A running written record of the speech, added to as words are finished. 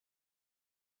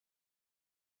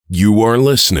You are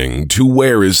listening to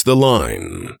Where is the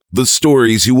Line? The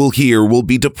stories you will hear will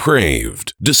be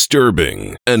depraved,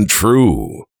 disturbing, and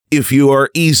true. If you are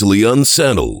easily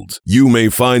unsettled, you may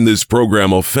find this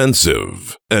program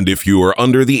offensive. And if you are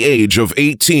under the age of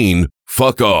 18,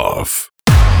 fuck off.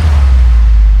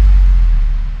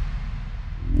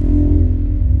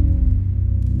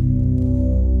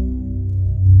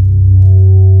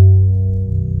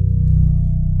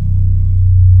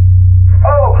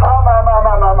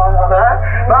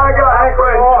 My God,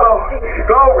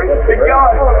 glory to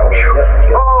God.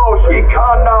 Oh, she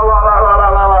can't,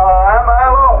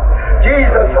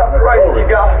 Jesus, I praise you,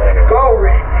 God.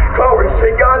 Glory to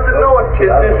God's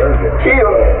anointed is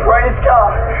healed. Praise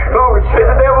God. Glory to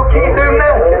the devil can't do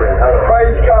nothing.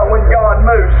 Praise God when God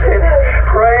moves.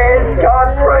 Praise God.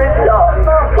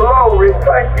 Glory.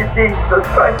 Thank you, Jesus.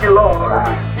 Thank you, Lord.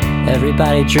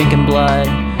 Everybody drinking blood,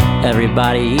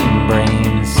 everybody eating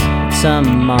brains.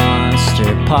 Some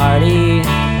monster party.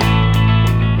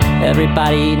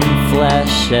 Everybody eating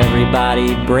flesh,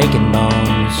 everybody breaking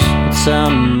bones.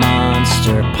 Some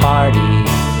monster party.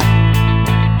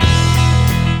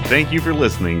 Thank you for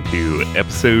listening to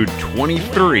episode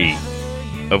 23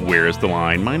 of Where is the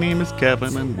Line? My name is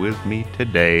Kevin, and with me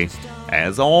today,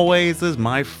 as always, is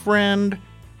my friend,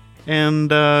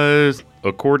 and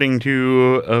according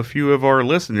to a few of our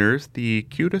listeners, the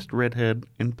cutest redhead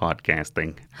in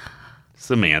podcasting,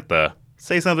 Samantha.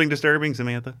 Say something disturbing,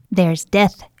 Samantha. There's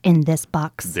death in this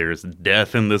box. There's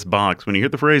death in this box. When you hear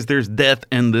the phrase, there's death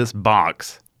in this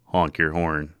box, honk your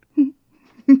horn.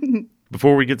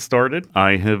 Before we get started,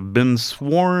 I have been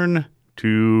sworn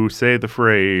to say the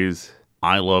phrase,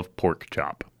 I love pork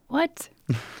chop. What?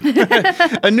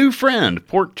 A new friend,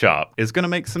 Pork Chop, is going to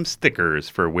make some stickers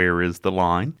for Where is the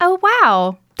Line? Oh,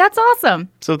 wow. That's awesome.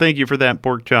 So thank you for that,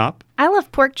 Pork Chop. I love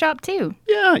pork chop, too.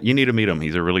 Yeah, you need to meet him.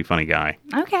 He's a really funny guy.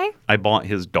 Okay. I bought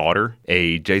his daughter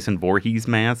a Jason Voorhees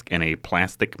mask and a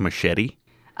plastic machete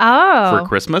Oh. for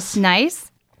Christmas.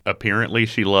 Nice. Apparently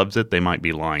she loves it. They might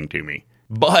be lying to me.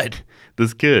 But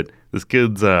this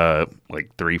kid's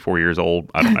like 3-4 years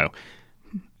old. I don't know.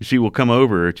 She will come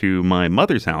over to my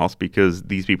mother's house because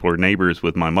these people are neighbors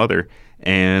with my mother.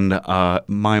 And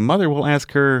my mother will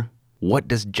ask her, what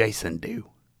does Jason do?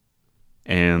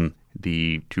 And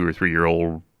the 2 or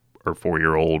 3-year-old or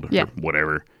 4-year-old or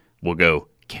whatever will go,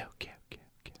 kill, kill, kill,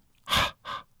 kill.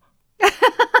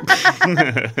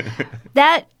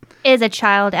 That is a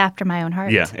child after my own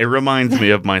heart. Yeah, it reminds me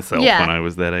of myself Yeah. when I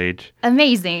was that age.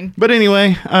 Amazing. But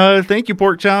anyway, thank you,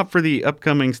 Pork Chop, for the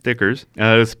upcoming stickers.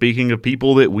 Speaking of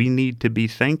people that we need to be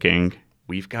thanking,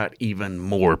 we've got even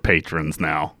more patrons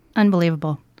now.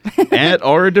 Unbelievable. At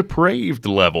our depraved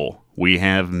level, we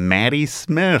have Maddie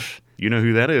Smith. You know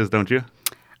who that is, don't you?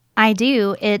 I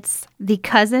do. It's the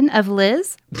cousin of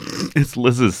Liz. It's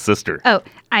Liz's sister. Oh,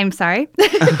 I'm sorry.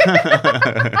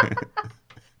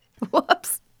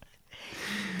 Whoops.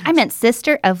 I meant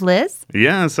sister of Liz.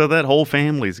 Yeah, so that whole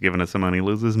family's giving us some money.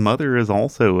 Liz's mother is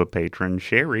also a patron,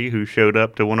 Sherry, who showed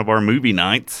up to one of our movie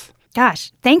nights.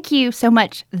 Gosh, thank you so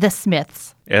much, the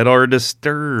Smiths. At our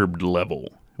disturbed level,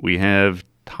 we have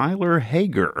Tyler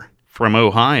Hager from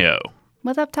Ohio.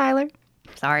 What's up, Tyler?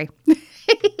 Sorry.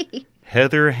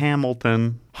 Heather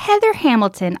Hamilton. Heather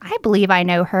Hamilton. I believe I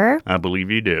know her. I believe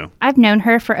you do. I've known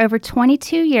her for over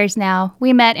 22 years now.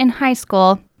 We met in high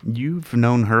school. You've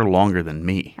known her longer than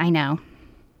me. I know.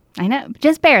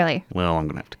 Just barely. Well, I'm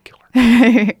going to have to kill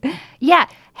her. Yeah,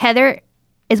 Heather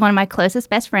is one of my closest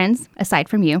best friends, aside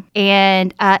from you.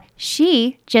 And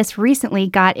she just recently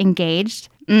got engaged.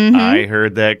 Mm-hmm. I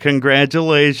heard that.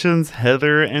 Congratulations,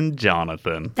 Heather and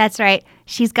Jonathan. That's right.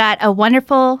 She's got a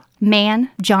wonderful man,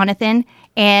 Jonathan,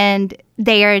 and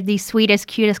they are the sweetest,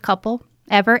 cutest couple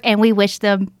ever, and we wish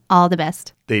them all the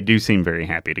best. They do seem very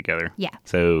happy together. Yeah.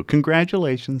 So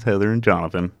congratulations, Heather and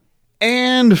Jonathan.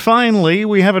 And finally,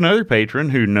 we have another patron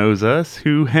who knows us,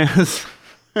 who has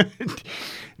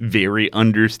very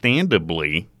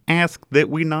understandably asked that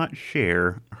we not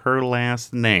share her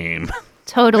last name.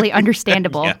 Totally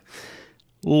understandable. Yeah.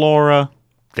 Laura,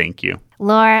 thank you.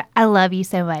 Laura, I love you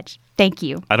so much. Thank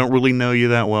you. I don't really know you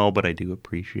that well, but I do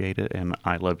appreciate it, and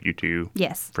I love you too.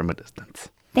 Yes. From a distance.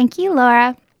 Thank you,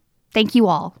 Laura. Thank you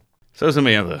all. So,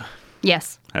 Samantha,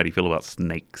 Yes. how do you feel about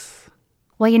snakes?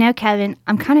 Well, you know, Kevin,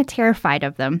 I'm kind of terrified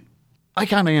of them. I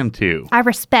kind of am too. I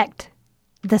respect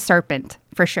the serpent,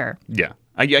 for sure. Yeah.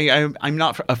 I'm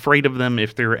not afraid of them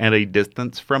if they're at a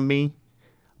distance from me,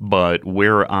 but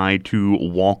were I to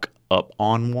walk up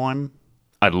on one,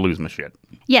 I'd lose my shit.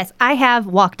 Yes, I have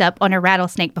walked up on a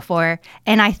rattlesnake before,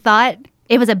 and I thought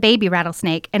it was a baby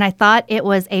rattlesnake, and I thought it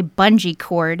was a bungee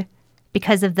cord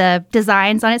because of the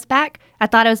designs on its back. I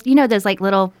thought it was, those like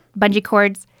little bungee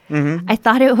cords. Mm-hmm. I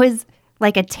thought it was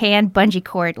like a tan bungee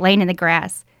cord laying in the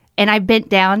grass. And I bent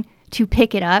down to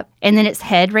pick it up, and then its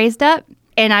head raised up,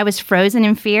 and I was frozen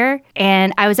in fear.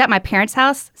 And I was at my parents'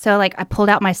 house, so like I pulled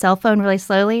out my cell phone really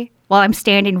slowly while I'm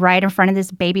standing right in front of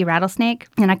this baby rattlesnake.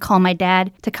 And I called my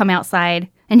dad to come outside,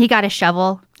 and he got a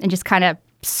shovel and just kind of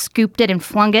scooped it and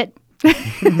flung it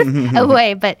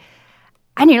away. But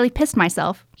I nearly pissed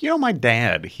myself. My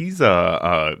dad, he's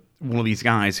one of these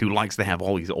guys who likes to have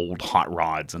all these old hot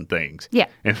rods and things. Yeah.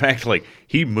 In fact, like,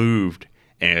 he moved,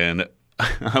 and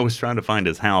I was trying to find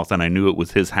his house, and I knew it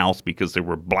was his house because there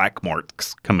were black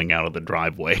marks coming out of the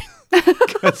driveway.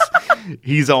 Because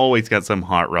he's always got some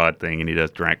hot rod thing, and he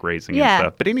does track racing and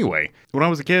stuff. But anyway, when I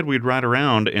was a kid, we'd ride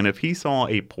around, and if he saw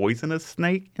a poisonous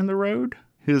snake in the road,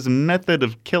 his method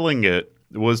of killing it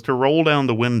was to roll down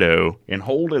the window and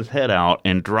hold his head out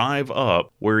and drive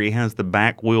up where he has the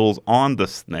back wheels on the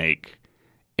snake,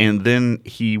 and then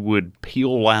he would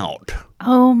peel out.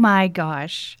 Oh my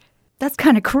gosh. That's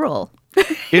kind of cruel.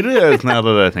 It is, now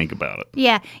that I think about it.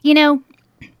 Yeah.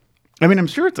 I mean, I'm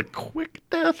sure it's a quick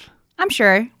death. I'm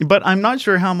sure. But I'm not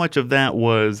sure how much of that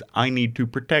was, I need to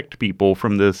protect people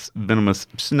from this venomous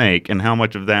snake, and how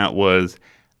much of that was,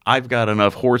 I've got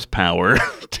enough horsepower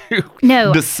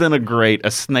to disintegrate a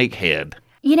snake head.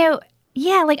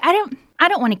 Yeah, like I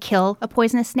don't want to kill a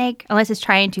poisonous snake unless it's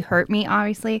trying to hurt me,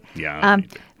 obviously. Yeah.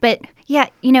 But yeah,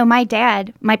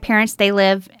 my parents, they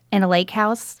live in a lake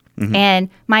house. Mm-hmm. And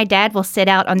my dad will sit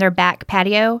out on their back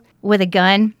patio with a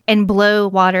gun and blow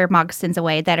water moccasins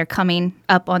away that are coming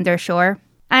up on their shore.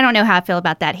 I don't know how I feel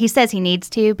about that. He says he needs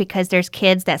to because there's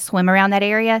kids that swim around that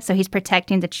area, so he's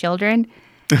protecting the children.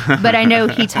 But I know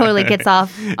he totally gets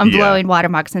off on blowing water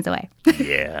moccasins away.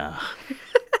 Yeah.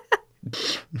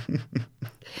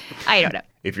 I don't know.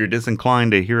 If you're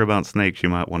disinclined to hear about snakes, you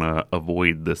might want to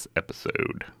avoid this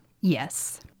episode.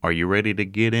 Yes. Are you ready to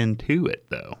get into it,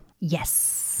 though?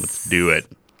 Yes. Let's do it.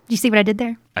 Did you see what I did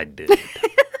there? I did.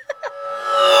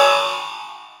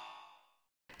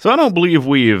 So I don't believe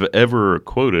we've ever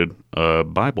quoted a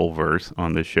Bible verse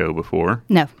on this show before.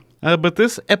 No. But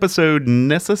this episode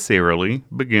necessarily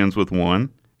begins with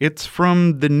one. It's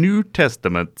from the New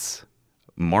Testament's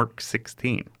Mark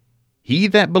 16. He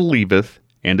that believeth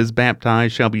and is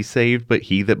baptized shall be saved, but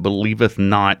he that believeth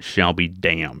not shall be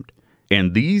damned.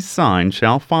 And these signs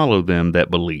shall follow them that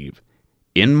believe.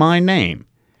 In my name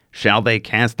shall they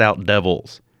cast out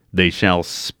devils. They shall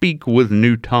speak with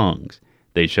new tongues.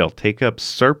 They shall take up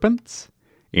serpents.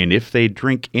 And if they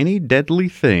drink any deadly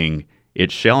thing,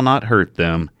 it shall not hurt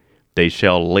them. They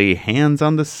shall lay hands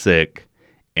on the sick,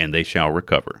 and they shall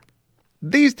recover.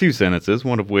 These two sentences,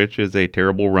 one of which is a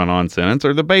terrible run-on sentence,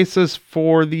 are the basis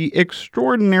for the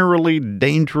extraordinarily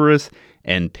dangerous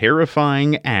and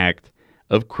terrifying act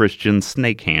of Christian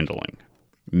snake handling.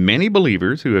 Many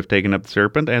believers who have taken up the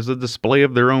serpent as a display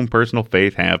of their own personal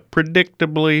faith have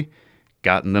predictably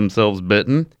gotten themselves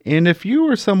bitten. And if you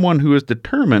are someone who is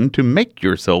determined to make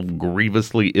yourself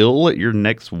grievously ill at your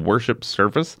next worship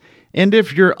service, and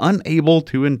if you're unable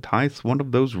to entice one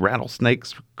of those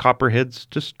rattlesnakes or copperheads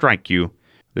to strike you,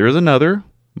 there is another,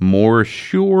 more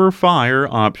surefire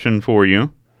option for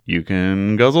you. You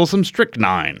can guzzle some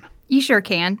strychnine. You sure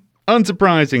can.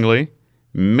 Unsurprisingly,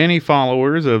 many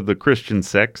followers of the Christian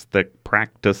sects that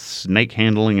practice snake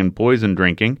handling and poison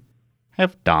drinking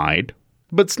have died.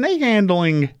 But snake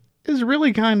handling is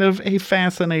really kind of a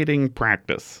fascinating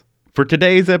practice. For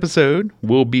today's episode,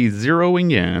 we'll be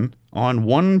zeroing in on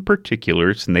one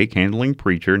particular snake handling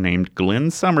preacher named Glenn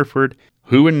Summerford,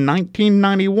 who in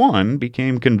 1991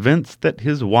 became convinced that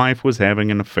his wife was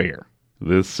having an affair.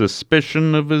 The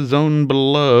suspicion of his own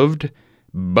beloved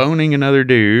boning another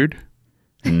dude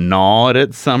gnawed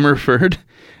at Summerford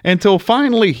until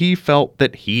finally he felt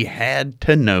that he had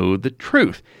to know the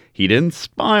truth. He didn't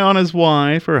spy on his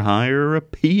wife or hire a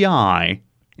PI.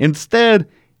 Instead,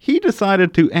 he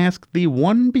decided to ask the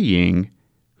one being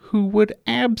who would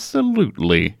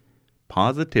absolutely,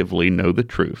 positively know the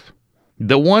truth.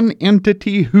 The one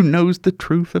entity who knows the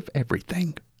truth of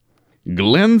everything.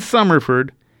 Glenn Summerford,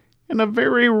 in a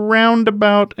very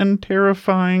roundabout and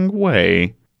terrifying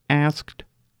way, asked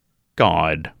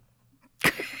God.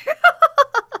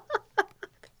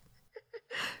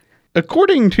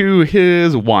 According to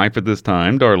his wife at this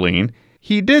time, Darlene,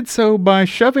 he did so by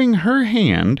shoving her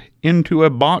hand into a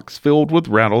box filled with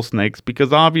rattlesnakes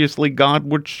because obviously God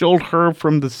would shield her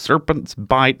from the serpent's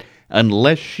bite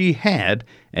unless she had,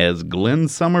 as Glenn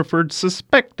Summerford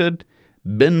suspected,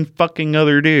 been fucking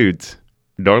other dudes.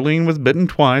 Darlene was bitten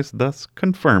twice, thus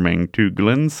confirming to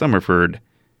Glenn Summerford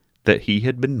that he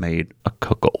had been made a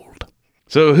cuckold.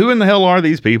 So who in the hell are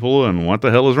these people and what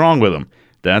the hell is wrong with them?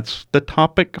 That's the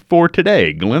topic for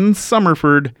today. Glenn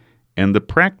Summerford and the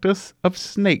practice of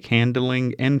snake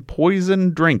handling and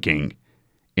poison drinking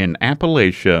in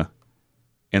Appalachia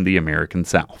and the American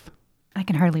South. I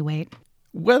can hardly wait.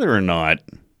 Whether or not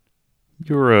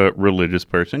you're a religious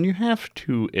person, you have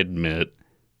to admit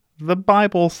the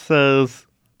Bible says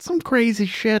some crazy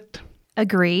shit.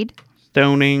 Agreed.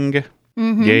 Stoning,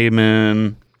 gay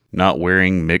men, not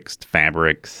wearing mixed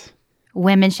fabrics.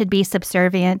 Women should be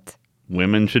subservient.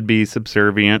 Women should be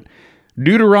subservient.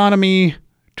 Deuteronomy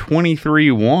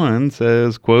 23:1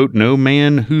 says, quote, "No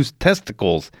man whose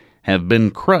testicles have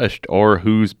been crushed or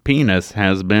whose penis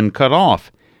has been cut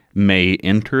off may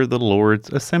enter the Lord's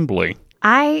assembly."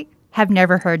 I have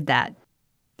never heard that.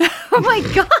 Oh my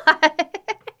God.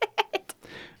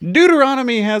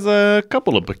 Deuteronomy has a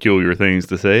couple of peculiar things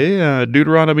to say.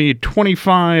 Deuteronomy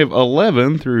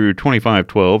 25:11 through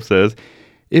 25:12 says,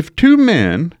 "If two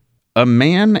men, a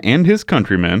man and his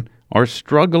countrymen, are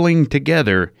struggling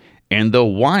together, and the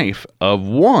wife of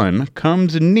one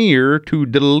comes near to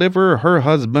deliver her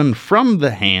husband from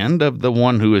the hand of the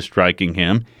one who is striking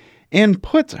him, and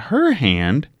puts her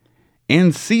hand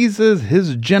and seizes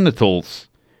his genitals,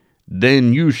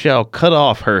 then you shall cut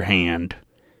off her hand.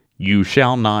 You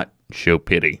shall not show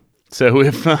pity." So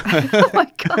if Oh my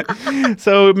God.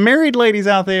 so married ladies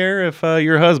out there, if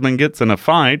your husband gets in a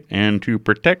fight and to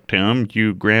protect him,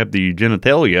 you grab the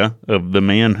genitalia of the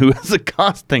man who is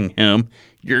accosting him,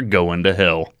 you're going to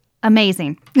hell.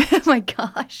 Amazing. Oh my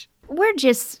gosh. We're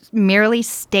just merely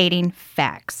stating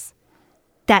facts.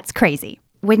 That's crazy.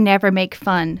 Would never make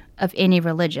fun of any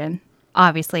religion,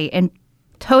 obviously, and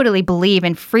totally believe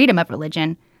in freedom of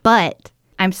religion. But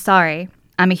I'm sorry,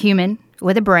 I'm a human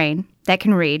with a brain that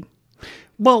can read.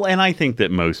 Well, and I think that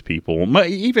most people,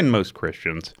 even most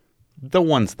Christians, the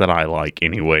ones that I like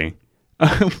anyway,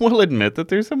 will admit that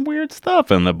there's some weird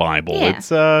stuff in the Bible. Yeah.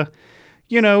 It's,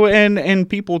 and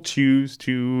people choose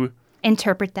to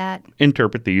Interpret that.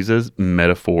 interpret these as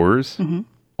metaphors.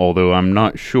 Although I'm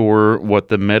not sure what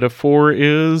the metaphor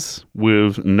is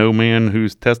with no man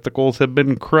whose testicles have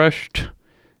been crushed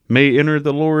may enter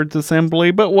the Lord's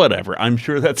assembly, but whatever. I'm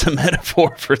sure that's a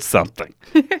metaphor for something.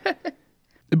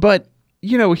 But,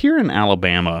 here in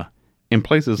Alabama, in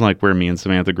places like where me and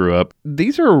Samantha grew up,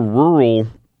 these are rural,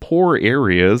 poor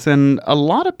areas, and a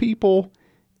lot of people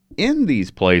in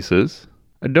these places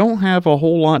don't have a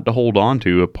whole lot to hold on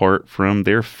to apart from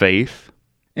their faith.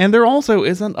 And there also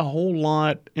isn't a whole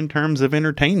lot in terms of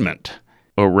entertainment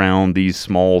around these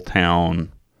small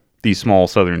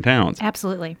southern towns.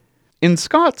 Absolutely. In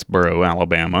Scottsboro,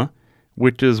 Alabama,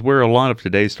 which is where a lot of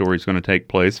today's story is going to take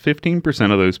place,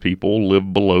 15% of those people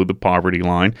live below the poverty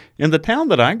line. In the town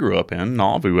that I grew up in,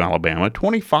 Nauvoo, Alabama,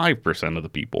 25% of the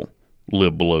people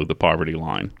live below the poverty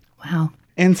line. Wow.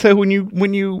 And so when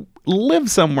you live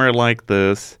somewhere like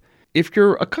this, if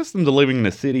you're accustomed to living in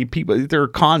a city, there are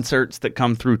concerts that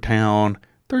come through town.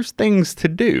 There's things to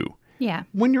do. Yeah.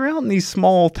 When you're out in these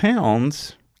small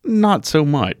towns, not so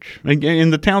much. In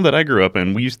the town that I grew up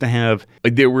in,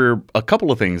 there were a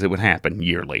couple of things that would happen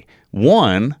yearly.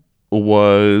 One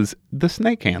was the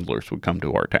snake handlers would come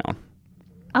to our town.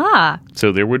 Ah.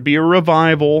 So there would be a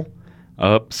revival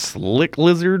up Slick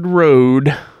Lizard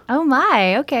Road. Oh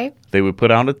my. Okay. They would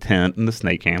put out a tent and the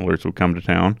snake handlers would come to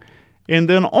town. And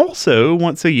then also,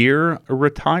 once a year,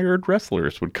 retired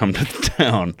wrestlers would come to the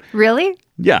town. Really?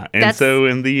 Yeah, and so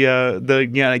in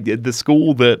the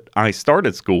school that I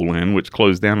started school in, which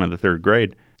closed down in the third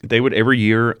grade, they would every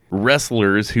year,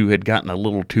 wrestlers who had gotten a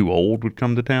little too old would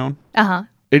come to town. Uh-huh.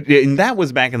 And that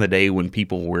was back in the day when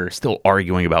people were still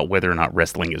arguing about whether or not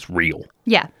wrestling is real.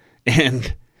 Yeah.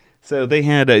 And so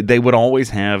they would always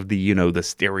have the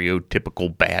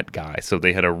stereotypical bad guy. So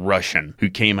they had a Russian who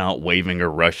came out waving a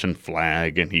Russian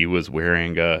flag, and he was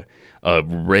wearing a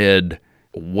red,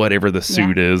 whatever the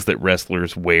suit is that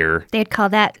wrestlers wear. They'd call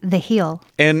that the heel.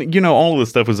 And, all of this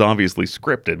stuff was obviously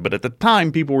scripted, but at the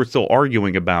time people were still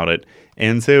arguing about it.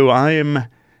 And so I am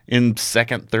in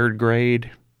second, third grade,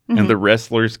 and the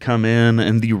wrestlers come in,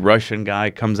 and the Russian guy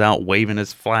comes out waving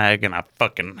his flag, and I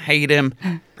fucking hate him.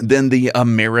 Then the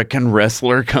American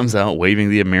wrestler comes out waving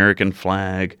the American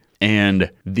flag, and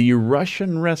the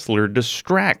Russian wrestler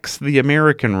distracts the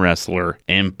American wrestler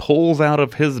and pulls out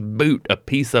of his boot a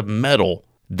piece of metal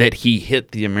that he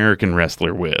hit the American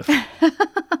wrestler with.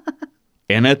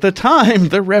 And at the time,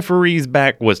 the referee's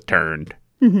back was turned.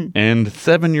 And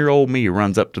 7-year-old me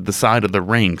runs up to the side of the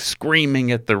ring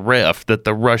screaming at the ref that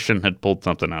the Russian had pulled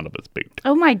something out of his boot.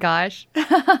 Oh my gosh.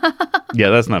 Yeah,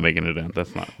 that's not making it in.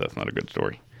 That's not a good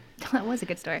story. That was a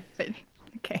good story, but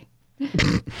okay.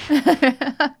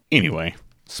 Anyway,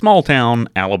 small town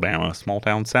Alabama, small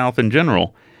town South in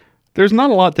general, there's not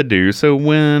a lot to do, so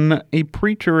when a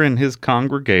preacher and his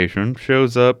congregation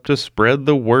shows up to spread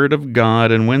the word of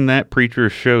God, and when that preacher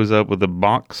shows up with a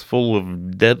box full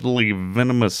of deadly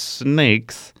venomous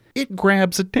snakes, it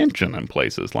grabs attention in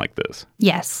places like this.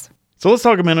 Yes. So let's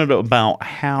talk a minute about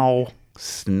how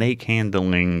snake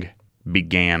handling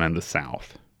began in the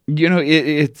South. You know,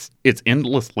 it's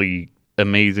endlessly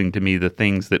amazing to me the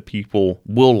things that people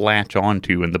will latch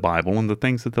onto in the Bible and the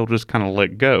things that they'll just kind of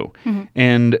let go. Mm-hmm.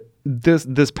 And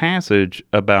this passage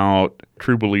about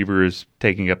true believers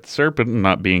taking up the serpent and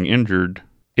not being injured,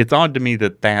 it's odd to me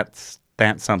that that's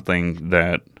something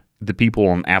that the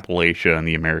people in Appalachia and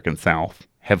the American South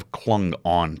have clung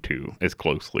on to as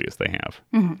closely as they have.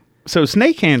 Mm-hmm. So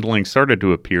snake handling started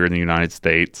to appear in the United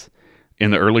States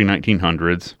in the early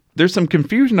 1900s. There's some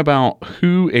confusion about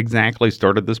who exactly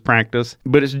started this practice,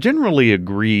 but it's generally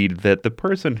agreed that the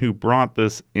person who brought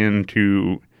this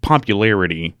into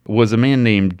popularity was a man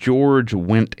named George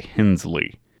Went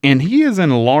Hensley. And he is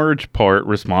in large part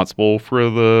responsible for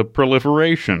the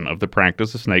proliferation of the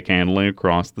practice of snake handling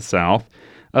across the South.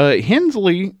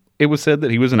 Hensley, it was said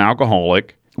that he was an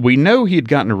alcoholic. We know he had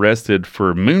gotten arrested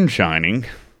for moonshining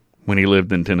when he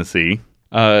lived in Tennessee.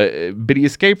 But he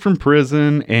escaped from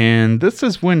prison, and this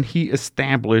is when he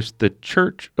established the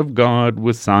Church of God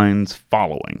with Signs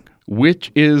Following,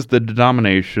 which is the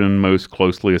denomination most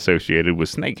closely associated with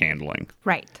snake handling.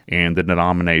 Right. And the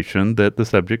denomination that the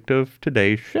subject of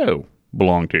today's show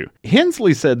belonged to.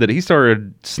 Hensley said that he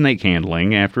started snake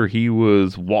handling after he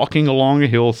was walking along a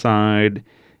hillside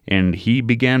and he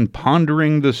began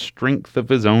pondering the strength of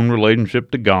his own relationship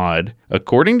to God.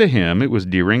 According to him, it was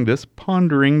during this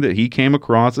pondering that he came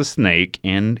across a snake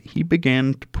and he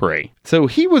began to pray. So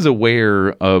he was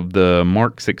aware of the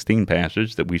Mark 16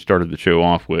 passage that we started the show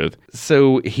off with.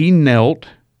 So he knelt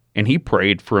and he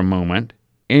prayed for a moment,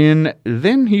 and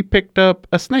then he picked up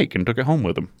a snake and took it home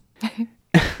with him.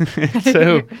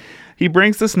 So he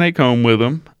brings the snake home with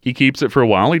him. He keeps it for a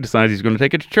while. He decides he's going to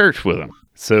take it to church with him.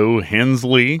 So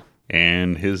Hensley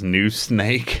and his new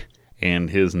snake and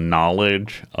his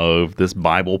knowledge of this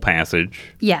Bible passage,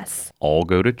 yes, all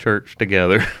go to church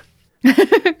together.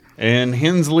 And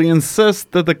Hensley insists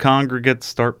that the congregants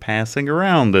start passing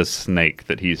around this snake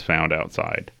that he's found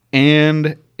outside.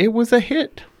 And it was a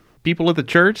hit. People at the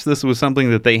church, this was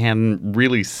something that they hadn't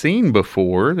really seen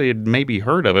before. They had maybe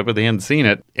heard of it, but they hadn't seen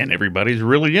it. And everybody's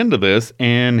really into this.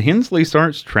 And Hensley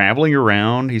starts traveling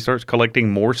around. He starts collecting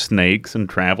more snakes and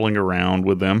traveling around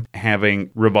with them,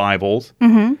 having revivals.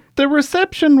 Mm-hmm. The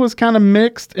reception was kind of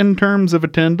mixed in terms of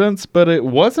attendance, but it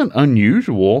wasn't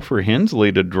unusual for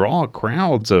Hensley to draw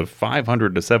crowds of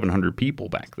 500 to 700 people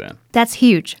back then. That's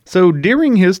huge. So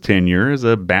during his tenure as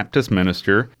a Baptist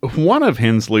minister, one of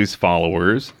Hensley's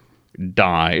followers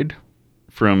died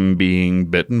from being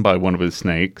bitten by one of his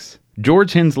snakes.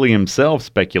 George Hensley himself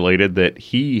speculated that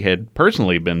he had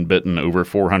personally been bitten over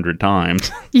 400 times.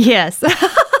 Yes.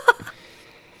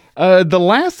 The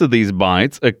last of these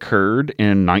bites occurred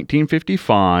in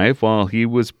 1955 while he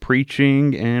was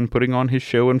preaching and putting on his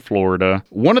show in Florida.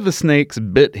 One of the snakes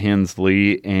bit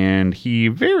Hensley, and he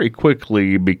very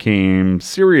quickly became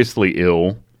seriously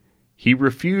ill. He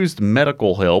refused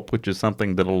medical help, which is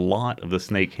something that a lot of the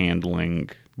snake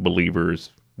handling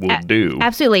believers will do.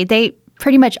 Absolutely. They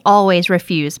pretty much always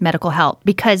refuse medical help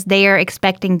because they are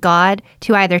expecting God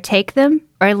to either take them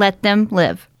or let them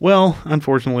live. Well,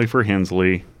 unfortunately for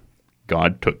Hensley,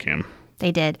 God took him.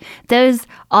 They did. Those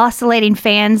oscillating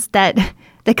fans that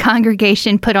the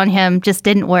congregation put on him just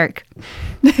didn't work.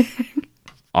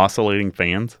 Oscillating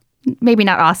fans? Maybe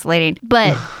not oscillating,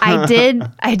 but I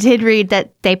did read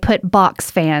that they put box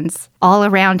fans all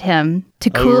around him to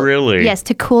cool. Oh, really? Yes,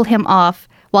 to cool him off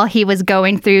while he was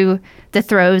going through the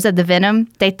throes of the venom.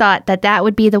 They thought that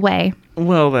would be the way.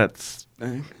 Well, that's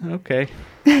okay.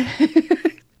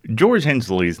 George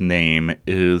Hensley's name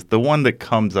is the one that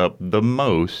comes up the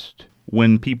most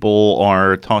when people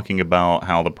are talking about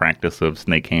how the practice of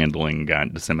snake handling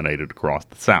got disseminated across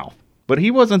the South. But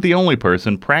he wasn't the only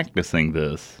person practicing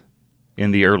this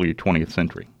in the early 20th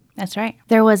century. That's right.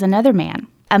 There was another man,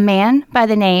 a man by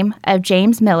the name of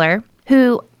James Miller,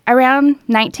 who around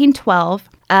 1912,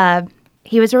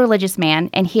 he was a religious man,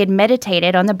 and he had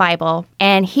meditated on the Bible,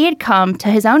 and he had come to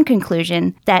his own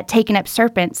conclusion that taking up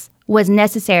serpents was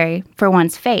necessary for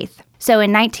one's faith. So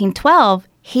in 1912,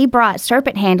 he brought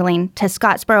serpent handling to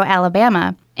Scottsboro,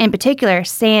 Alabama, in particular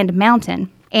Sand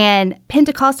Mountain, and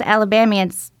Pentecostal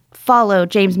Alabamians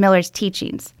followed James Miller's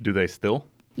teachings. Do they still?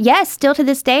 Yes, still to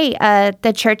this day,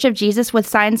 the Church of Jesus with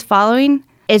Signs Following,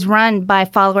 is run by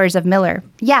followers of Miller.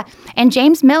 Yeah, and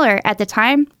James Miller at the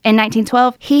time, in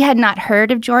 1912, he had not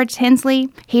heard of George Hensley.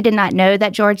 He did not know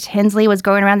that George Hensley was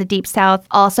going around the Deep South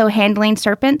also handling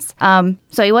serpents.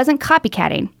 So he wasn't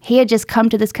copycatting. He had just come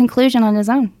to this conclusion on his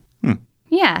own.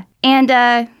 Yeah, and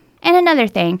another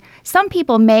thing, some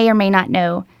people may or may not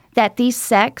know that these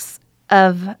sects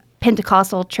of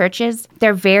Pentecostal churches,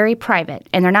 they're very private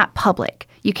and they're not public.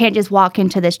 You can't just walk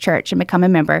into this church and become a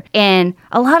member. And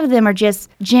a lot of them are just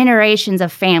generations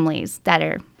of families that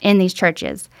are in these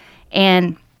churches.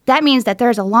 And that means that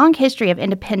there's a long history of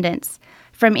independence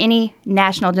from any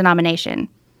national denomination.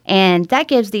 And that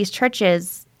gives these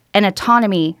churches an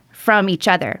autonomy from each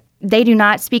other. They do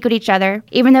not speak with each other,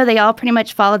 even though they all pretty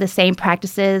much follow the same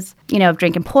practices, of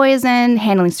drinking poison,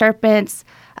 handling serpents,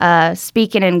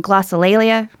 speaking in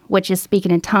glossolalia, which is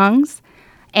speaking in tongues,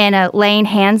 and laying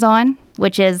hands on,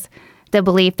 which is the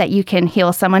belief that you can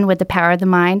heal someone with the power of the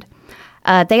mind.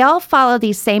 They all follow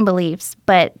these same beliefs,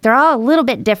 but they're all a little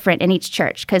bit different in each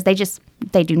church because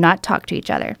they do not talk to each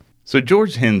other. So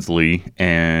George Hensley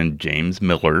and James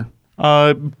Miller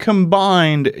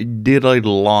combined did a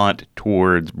lot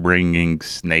towards bringing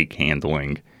snake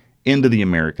handling into the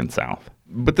American South.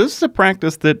 But this is a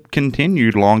practice that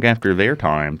continued long after their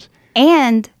times.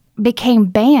 And became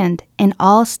banned in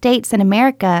all states in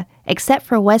America except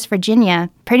for West Virginia,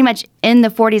 pretty much in the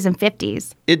 40s and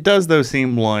 50s. It does, though,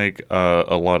 seem like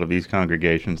a lot of these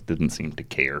congregations didn't seem to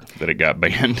care that it got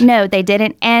banned. No, they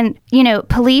didn't. And,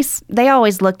 police, they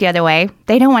always look the other way.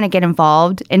 They don't want to get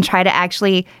involved and try to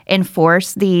actually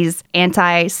enforce these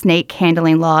anti-snake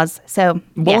handling laws. So,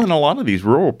 well, in a lot of these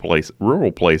rural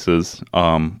places,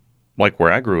 like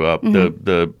where I grew up,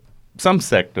 the some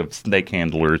sect of snake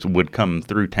handlers would come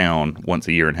through town once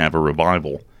a year and have a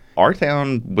revival. Our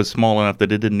town was small enough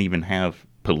that it didn't even have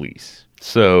police.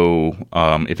 So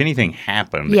if anything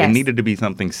happened, it needed to be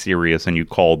something serious, and you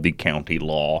called the county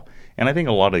law. And I think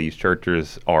a lot of these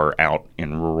churches are out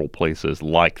in rural places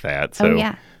like that.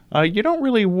 So you don't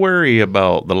really worry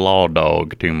about the law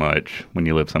dog too much when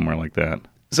you live somewhere like that.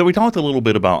 So we talked a little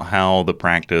bit about how the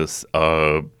practice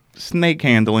of snake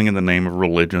handling in the name of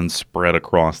religion spread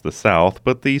across the South,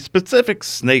 but the specific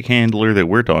snake handler that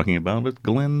we're talking about is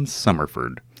Glenn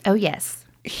Summerford. Oh, yes.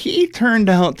 He turned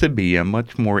out to be a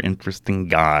much more interesting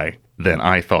guy than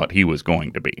I thought he was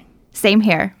going to be. Same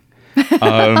here.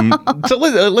 So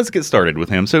let's get started with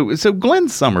him. So Glenn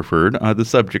Summerford, the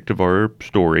subject of our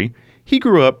story, he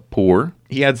grew up poor.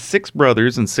 He had 6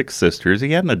 brothers and 6 sisters.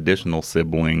 He had an additional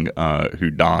sibling who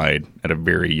died at a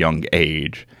very young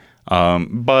age.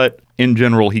 But in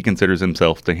general, he considers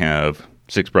himself to have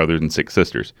 6 brothers and 6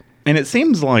 sisters. And it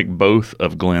seems like both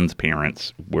of Glenn's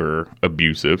parents were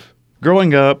abusive.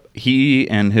 Growing up, he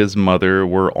and his mother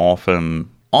were often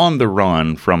on the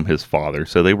run from his father,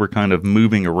 so they were kind of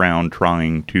moving around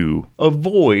trying to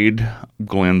avoid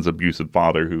Glenn's abusive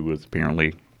father, who was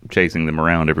apparently chasing them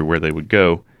around everywhere they would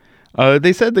go.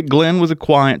 They said that Glenn was a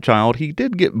quiet child. He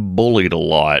did get bullied a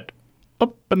lot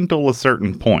up until a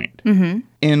certain point. Mm-hmm.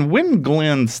 And when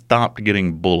Glenn stopped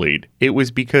getting bullied, it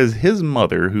was because his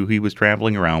mother, who he was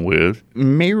traveling around with,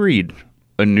 married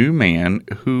a new man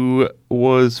who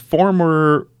was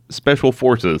former special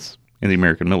forces in the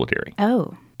American military.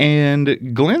 Oh.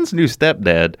 And Glenn's new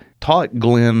stepdad taught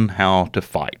Glenn how to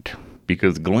fight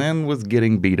because Glenn was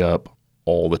getting beat up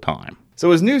all the time.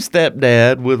 So his new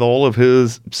stepdad, with all of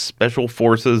his special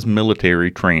forces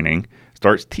military training,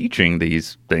 starts teaching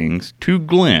these things to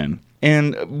Glenn.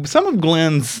 And some of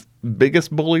Glenn's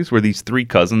biggest bullies were these 3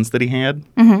 cousins that he had.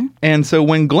 Mm-hmm. And so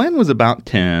when Glenn was about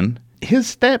 10,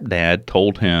 his stepdad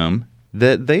told him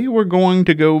that they were going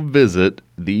to go visit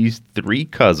these 3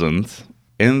 cousins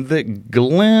and that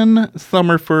Glenn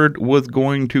Summerford was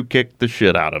going to kick the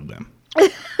shit out of them.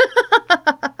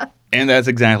 And that's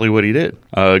exactly what he did.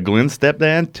 Glenn's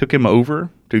stepdad took him over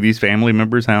to these family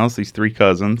members' house, these 3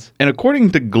 cousins. And according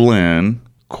to Glenn,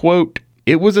 quote,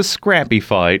 "It was a scrappy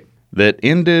fight that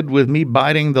ended with me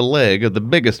biting the leg of the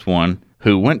biggest one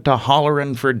who went to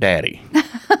hollering for daddy."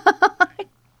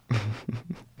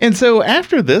 And so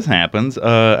after this happens,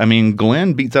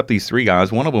 Glenn beats up these 3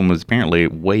 guys. One of them was apparently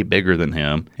way bigger than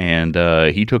him, and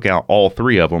he took out all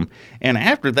 3 of them. And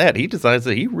after that, he decides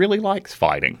that he really likes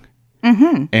fighting.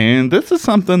 Mm-hmm. And this is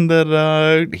something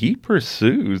that he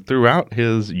pursues throughout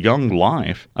his young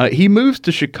life. He moves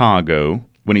to Chicago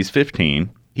when he's 15.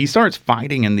 He starts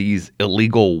fighting in these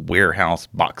illegal warehouse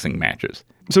boxing matches.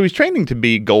 So he's training to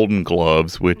be Golden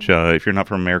Gloves, which, if you're not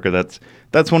from America,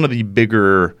 that's one of the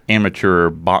bigger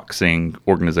amateur boxing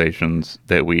organizations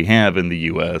that we have in the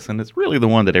U.S., and it's really the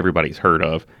one that everybody's heard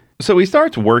of. So he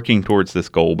starts working towards this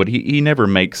goal, but he never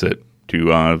makes it to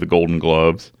the Golden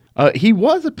Gloves. He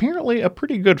was apparently a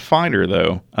pretty good fighter,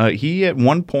 though. He at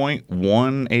one point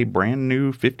won a brand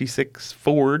new 56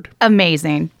 Ford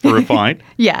Amazing. for a fight.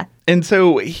 Yeah. And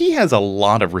so he has a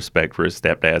lot of respect for his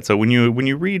stepdad. So when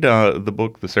you read the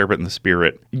book The Serpent and the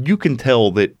Spirit, you can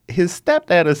tell that his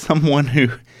stepdad is someone who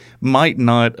might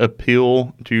not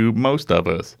appeal to most of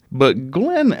us. But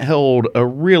Glenn held a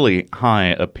really high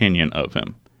opinion of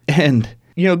him. And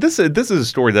you know, this is a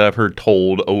story that I've heard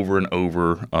told over and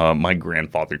over. My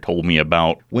grandfather told me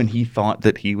about when he thought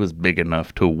that he was big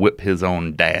enough to whip his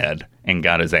own dad and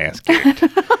got his ass kicked.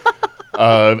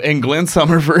 And Glenn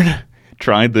Summerford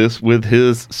tried this with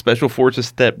his Special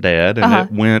Forces stepdad, and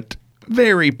it went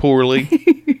very poorly.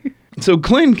 So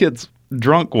Glenn gets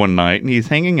drunk one night, and he's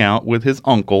hanging out with his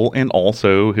uncle and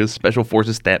also his Special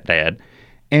Forces stepdad.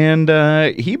 And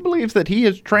he believes that he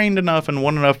has trained enough and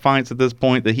won enough fights at this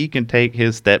point that he can take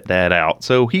his stepdad out.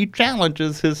 So he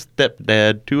challenges his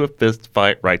stepdad to a fist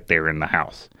fight right there in the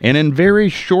house. And in very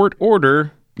short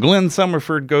order, Glenn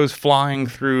Summerford goes flying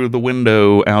through the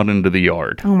window out into the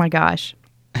yard. Oh my gosh.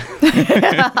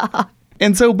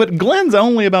 And so, but Glenn's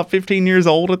only about 15 years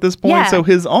old at this point. Yeah. So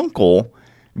his uncle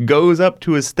goes up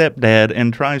to his stepdad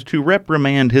and tries to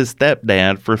reprimand his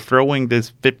stepdad for throwing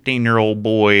this 15-year-old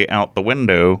boy out the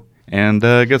window. And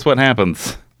guess what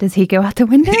happens? Does he go out the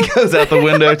window? He goes out the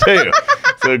window too.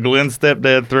 So Glenn's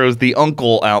stepdad throws the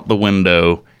uncle out the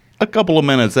window a couple of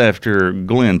minutes after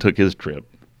Glenn took his trip.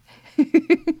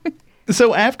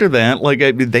 So after that,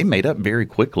 they made up very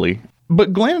quickly.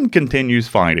 But Glenn continues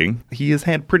fighting. He has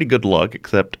had pretty good luck,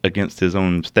 except against his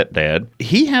own stepdad.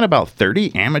 He had about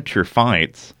 30 amateur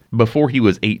fights before he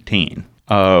was 18.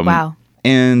 Wow.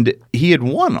 And he had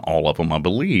won all of them, I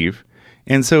believe.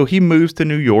 And so he moves to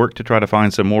New York to try to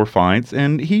find some more fights,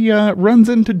 and he runs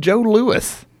into Joe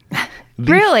Louis.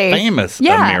 The Really? famous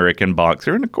Yeah. American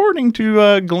boxer. And according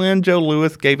to Glenn, Joe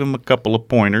Louis gave him a couple of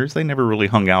pointers. They never really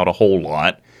hung out a whole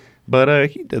lot. But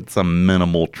he did some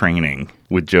minimal training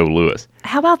with Joe Louis.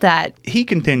 How about that? He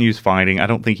continues fighting. I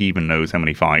don't think he even knows how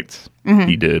many fights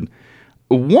he did.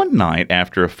 One night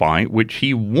after a fight, which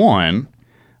he won,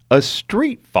 a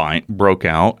street fight broke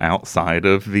out outside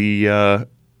of the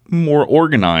more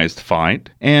organized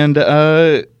fight. And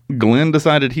Glenn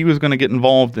decided he was going to get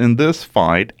involved in this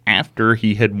fight after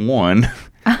he had won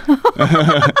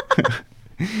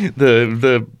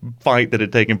the fight that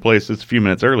had taken place just a few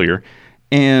minutes earlier.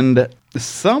 And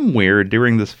somewhere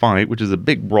during this fight, which is a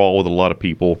big brawl with a lot of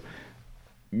people,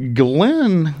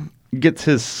 Glenn gets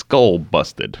his skull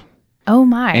busted. Oh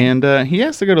my. And he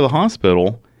has to go to the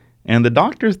hospital. And the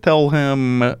doctors tell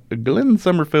him, Glenn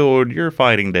Summerfield, your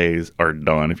fighting days are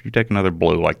done. If you take another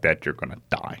blow like that, you're going to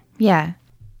die. Yeah.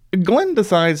 Glenn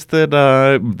decides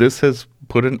that this has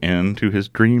put an end to his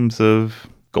dreams of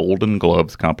Golden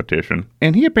Gloves competition.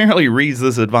 And he apparently reads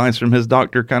this advice from his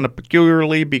doctor kind of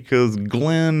peculiarly because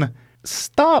Glenn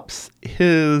stops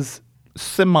his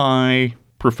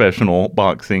semi-professional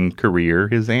boxing career,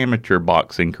 his amateur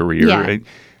boxing career, Yeah.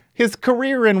 his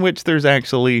career in which there's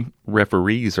actually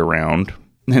referees around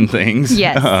and things.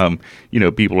 Yes.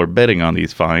 People are betting on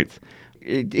these fights.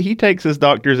 He takes his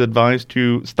doctor's advice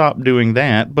to stop doing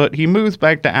that, but he moves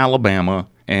back to Alabama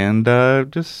and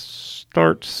just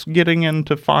starts getting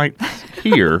into fights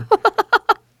here.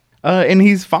 And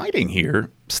he's fighting here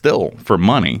still for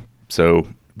money. So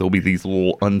there'll be these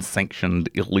little unsanctioned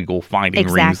illegal fighting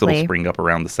rings that'll spring up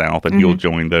around the South, and he'll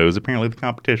join those. Apparently the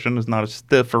competition is not as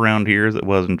stiff around here as it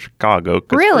was in Chicago.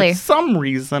 'Cause Really? For some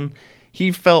reason,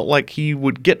 he felt like he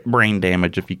would get brain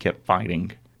damage if he kept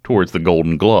fighting towards the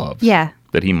Golden Gloves. Yeah.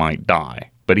 That he might die.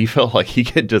 But he felt like he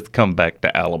could just come back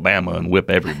to Alabama and whip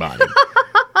everybody.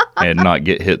 And not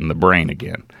get hit in the brain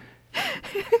again.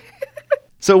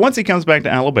 So once he comes back to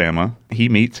Alabama, he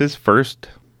meets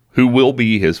who will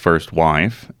be his first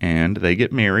wife, and they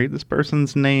get married. This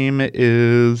person's name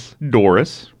is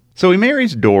Doris. So he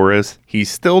marries Doris. He's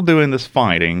still doing this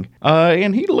fighting,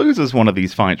 and he loses one of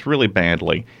these fights really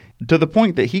badly, to the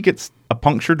point that he gets a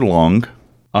punctured lung.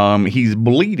 He's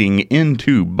bleeding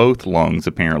into both lungs,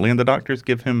 apparently, and the doctors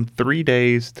give him 3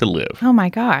 days to live. Oh my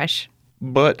gosh.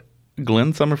 But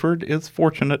Glenn Summerford is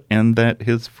fortunate in that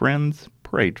his friends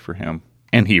prayed for him,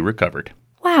 and he recovered.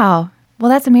 Wow.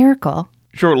 Well, that's a miracle.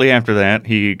 Shortly after that,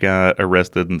 he got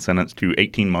arrested and sentenced to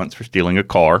 18 months for stealing a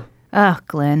car. Oh,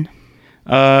 Glenn.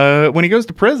 When he goes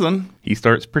to prison, he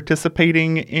starts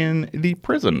participating in the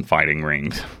prison fighting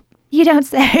rings. You don't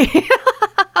say.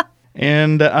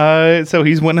 And so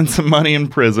he's winning some money in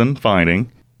prison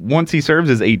fighting. Once he serves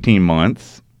his 18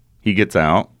 months, he gets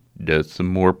out, does some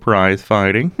more prize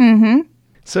fighting.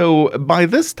 So by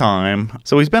this time,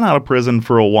 he's been out of prison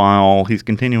for a while. He's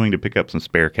continuing to pick up some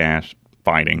spare cash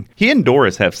fighting. He and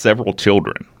Doris have several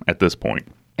children at this point.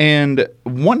 And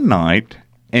one night,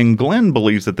 and Glenn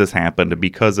believes that this happened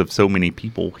because of so many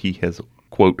people he has,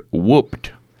 quote,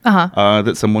 whooped,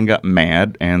 that someone got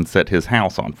mad and set his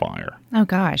house on fire. Oh,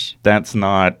 gosh. That's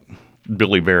not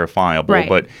really verifiable, Right.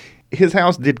 but his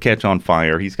house did catch on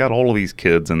fire. He's got all of these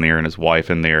kids in there and his wife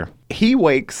in there. He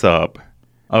wakes up,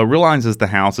 realizes the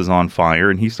house is on fire,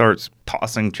 and he starts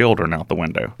tossing children out the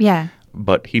window. Yeah.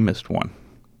 But he missed one.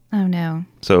 Oh, no.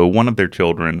 So one of their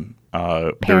children,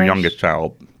 their Perished. youngest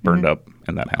child, burned up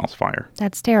in that house fire.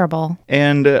 That's terrible.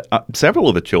 And several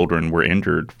of the children were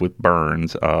injured with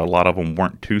burns. A lot of them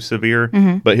weren't too severe.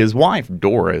 But his wife,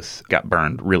 Doris, got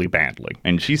burned really badly.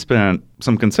 And she spent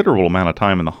some considerable amount of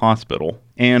time in the hospital.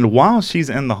 And while she's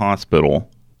in the hospital,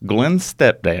 Glenn's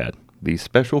stepdad, the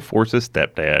Special Forces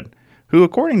stepdad, who,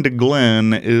 according to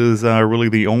Glenn, is really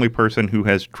the only person who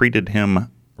has treated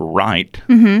him right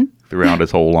throughout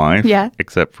his whole life. Yeah.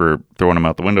 Except for throwing him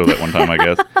out the window that one time, I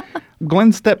guess.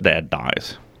 Glenn's stepdad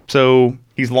dies. So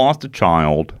he's lost a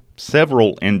child,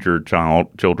 several injured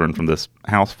children from this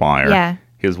house fire. Yeah.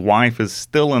 His wife is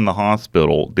still in the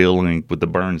hospital dealing with the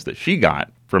burns that she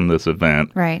got from this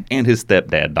event. Right. And his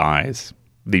stepdad dies.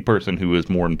 The person who is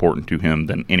more important to him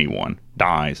than anyone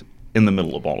dies in the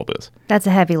middle of all of this. That's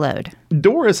a heavy load.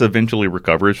 Doris eventually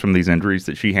recovers from these injuries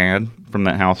that she had from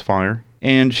that house fire.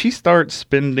 And she starts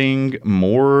spending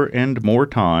more and more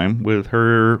time with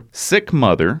her sick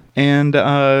mother. And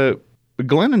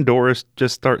Glenn and Doris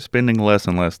just start spending less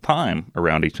and less time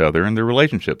around each other, and their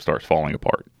relationship starts falling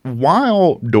apart.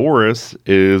 While Doris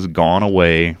is gone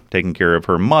away, taking care of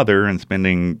her mother and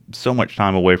spending so much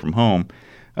time away from home,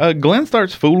 Glenn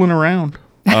starts fooling around.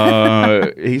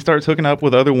 He starts hooking up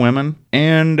with other women.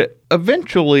 And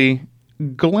eventually,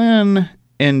 Glenn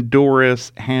and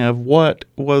Doris have what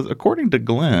was, according to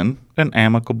Glenn, an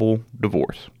amicable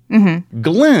divorce.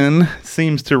 Glenn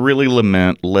seems to really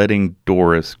lament letting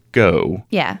Doris go.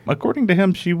 Yeah. According to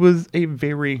him, she was a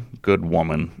very good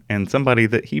woman and somebody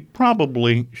that he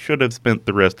probably should have spent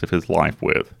the rest of his life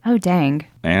with. Oh, dang.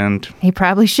 And He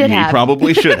probably should he have.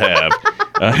 probably should have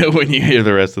when you hear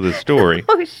the rest of the story.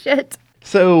 Oh, shit.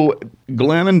 So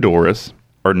Glenn and Doris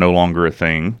are no longer a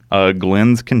thing.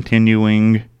 Glenn's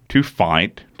continuing to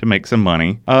fight to make some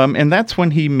money. And that's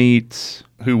when he meets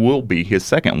who will be his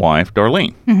second wife,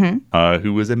 Darlene,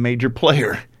 who is a major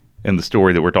player in the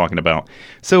story that we're talking about.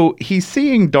 So he's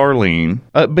seeing Darlene,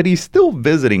 but he's still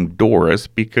visiting Doris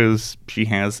because she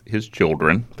has his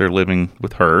children. They're living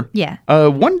with her. Yeah.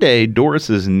 One day,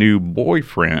 Doris's new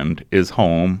boyfriend is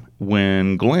home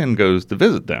when Glenn goes to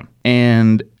visit them.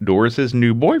 And Doris's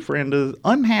new boyfriend is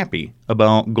unhappy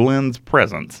about Glenn's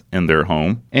presence in their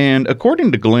home. And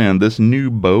according to Glenn, this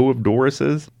new beau of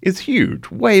Doris's is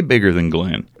huge, way bigger than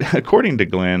Glenn. According to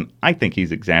Glenn, I think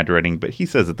he's exaggerating, but he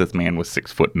says that this man was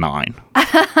 6'9".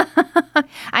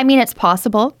 I mean, it's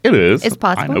possible. It is. It's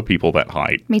possible. I know people that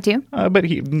height. Me too. But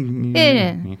he...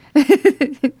 Yeah.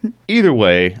 Either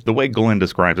way, the way Glenn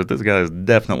describes it, this guy is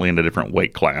definitely in a different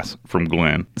weight class from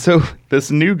Glenn. So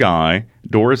this new guy,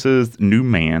 Doris's new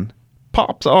man,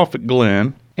 pops off at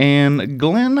Glenn, and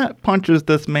Glenn punches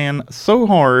this man so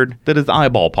hard that his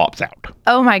eyeball pops out.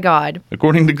 Oh, my God.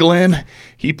 According to Glenn,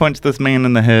 he punched this man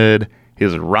in the head.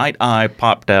 His right eye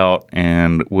popped out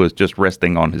and was just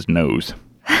resting on his nose.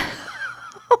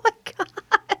 Oh, my God.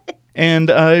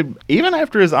 And even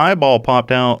after his eyeball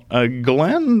popped out,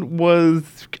 Glenn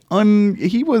was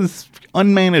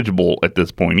unmanageable at this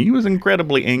point. He was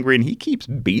incredibly angry, and he keeps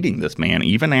beating this man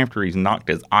even after he's knocked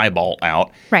his eyeball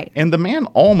out. Right. And the man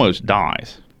almost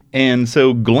dies. And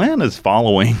so Glenn is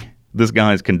following this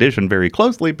guy's condition very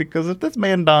closely because if this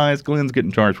man dies, Glenn's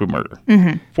getting charged with murder.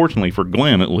 Fortunately for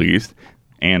Glenn, at least,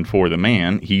 and for the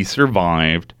man, he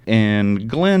survived. And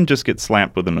Glenn just gets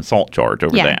slapped with an assault charge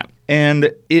over that.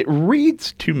 And it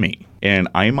reads to me, and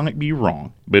I might be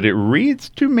wrong, but it reads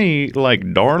to me like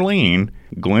Darlene,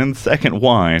 Glenn's second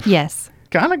wife, Yes.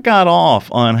 kind of got off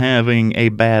on having a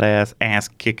badass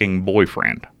ass-kicking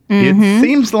boyfriend. It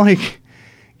seems like,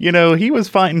 you know, he was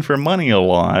fighting for money a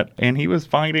lot, and he was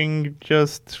fighting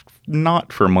just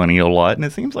not for money a lot. And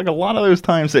it seems like a lot of those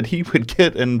times that he would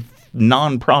get in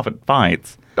non-profit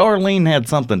fights, Darlene had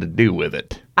something to do with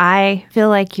it. I feel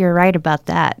like you're right about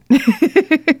that.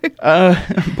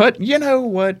 But you know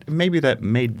what? Maybe that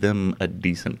made them a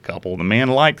decent couple. The man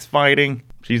likes fighting.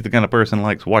 She's the kind of person who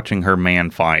likes watching her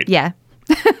man fight. Yeah.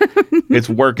 It's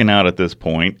working out at this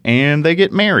point, and they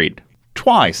get married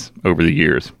twice over the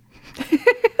years.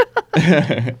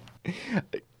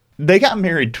 They got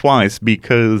married twice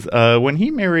because when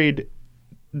he married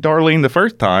Darlene the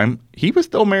first time, he was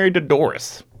still married to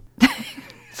Doris.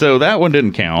 So that one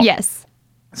didn't count. Yes.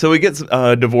 So he gets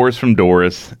divorced from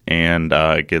Doris and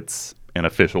gets an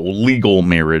official legal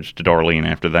marriage to Darlene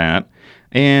after that.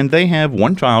 And they have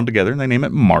one child together, and they name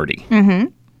it Marty. Mm-hmm.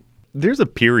 There's a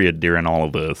period during all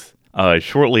of this,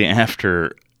 shortly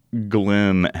after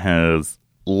Glenn has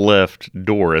left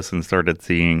Doris and started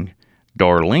seeing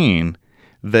Darlene,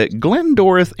 that Glenn,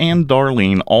 Doris, and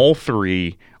Darlene, all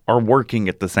three, are working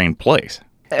at the same place.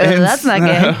 That's not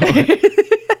good.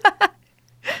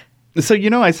 So,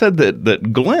 I said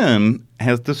that Glenn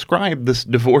has described this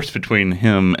divorce between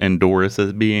him and Doris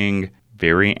as being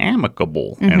very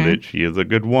amicable, and that she is a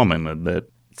good woman, and that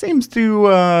seems to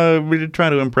really try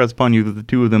to impress upon you that the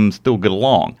two of them still get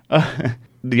along.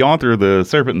 The author of The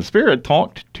Serpent and the Spirit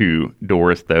talked to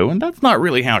Doris, though, and that's not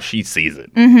really how she sees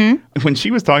it. Mm-hmm. When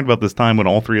she was talking about this time when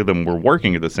all three of them were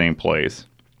working at the same place,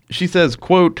 she says,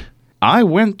 quote, "I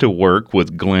went to work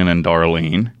with Glenn and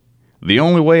Darlene. The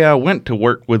only way I went to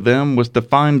work with them was to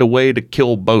find a way to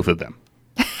kill both of them."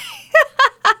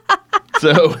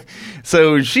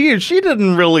 So she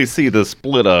didn't really see the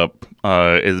split up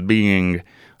as being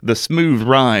the smooth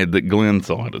ride that Glenn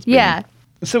saw it as being. Yeah.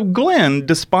 So Glenn,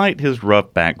 despite his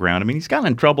rough background, he's gotten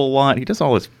in trouble a lot. He does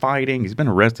all this fighting. He's been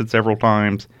arrested several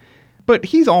times. But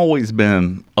he's always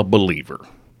been a believer.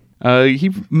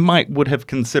 He would have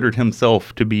considered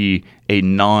himself to be a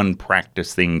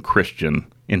non-practicing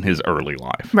Christian in his early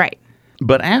life. Right.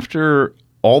 But after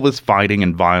all this fighting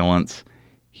and violence,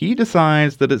 he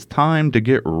decides that it's time to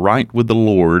get right with the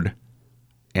Lord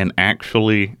and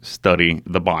actually study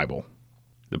the Bible.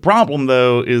 The problem,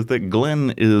 though, is that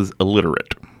Glenn is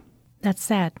illiterate. That's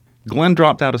sad. Glenn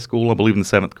dropped out of school, I believe, in the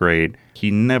 7th grade.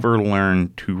 He never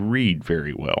learned to read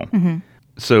very well. Mm-hmm.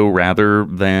 So rather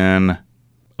than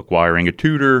acquiring a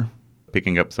tutor,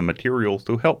 picking up some materials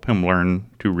to help him learn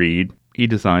to read, he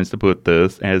decides to put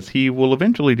this, as he will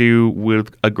eventually do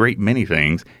with a great many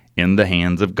things, in the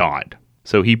hands of God.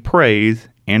 So he prays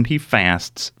and he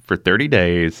fasts for 30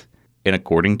 days. And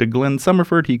according to Glenn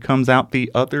Summerford, he comes out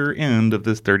the other end of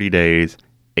this 30 days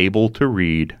able to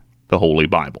read the Holy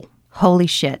Bible. Holy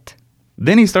shit.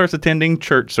 Then he starts attending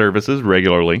church services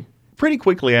regularly. Pretty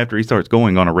quickly after he starts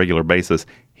going on a regular basis,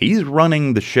 he's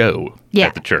running the show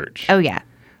at the church. Oh, yeah.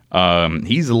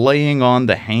 He's laying on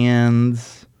the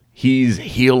hands. He's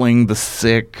healing the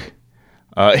sick.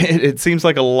 It seems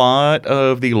like a lot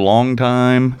of the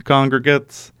longtime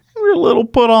congregants were a little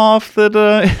put off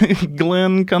that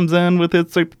Glenn comes in with his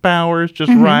superpowers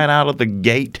just right out of the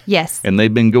gate. Yes. And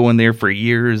they've been going there for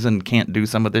years and can't do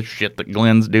some of this shit that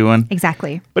Glenn's doing.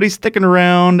 Exactly. But he's sticking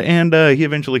around, and he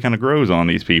eventually kind of grows on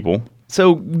these people.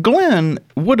 So Glenn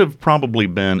would have probably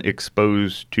been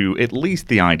exposed to at least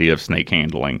the idea of snake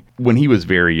handling when he was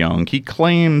very young. He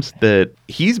claims that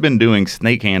he's been doing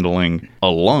snake handling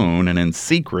alone and in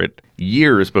secret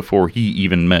years before he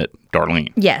even met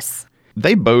Darlene. Yes.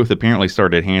 They both apparently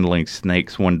started handling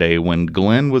snakes one day when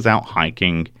Glenn was out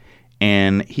hiking,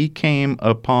 and he came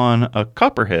upon a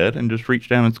copperhead and just reached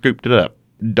down and scooped it up.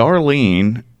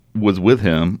 Darlene was with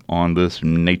him on this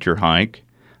nature hike,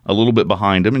 a little bit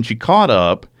behind him, and she caught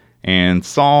up and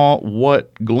saw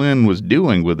what Glenn was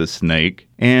doing with the snake,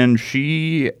 and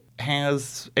she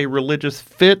has a religious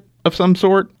fit of some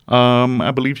sort.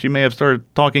 I believe she may have started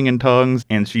talking in tongues,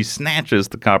 and she snatches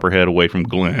the copperhead away from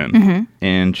Glenn,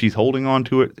 and she's holding on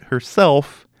to it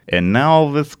herself, and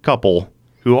now this couple,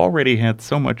 who already had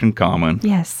so much in common,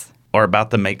 Yes. are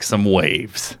about to make some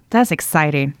waves. That's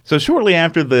exciting. So shortly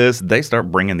after this, they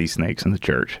start bringing these snakes in the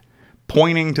church,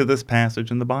 pointing to this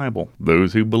passage in the Bible.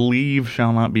 Those who believe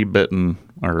shall not be bitten,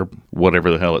 or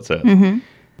whatever the hell it says.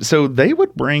 So they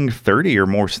would bring 30 or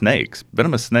more snakes,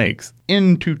 venomous snakes,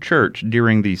 into church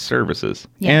during these services.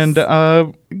 Yes.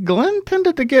 And Glenn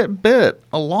tended to get bit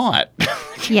a lot.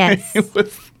 Yes. It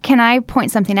was... Can I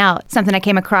point something out? Something I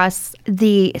came across,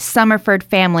 the Summerford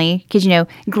family, because,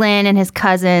 Glenn and his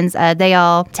cousins, they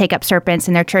all take up serpents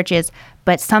in their churches.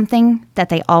 But something that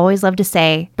they always love to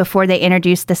say before they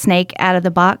introduce the snake out of the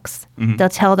box, they'll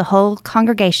tell the whole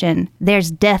congregation,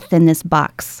 there's death in this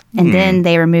box. And then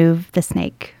they remove the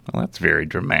snake. Well, that's very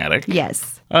dramatic.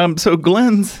 Yes. So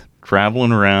Glenn's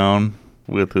traveling around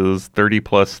with his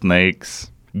 30-plus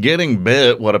snakes, getting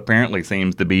bit what apparently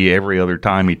seems to be every other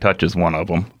time he touches one of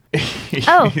them.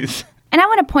 Oh, and I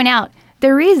want to point out,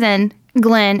 the reason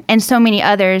Glenn and so many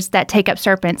others that take up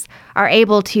serpents are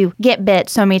able to get bit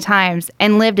so many times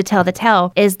and live to tell the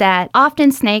tale is that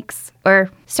often snakes or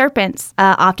serpents,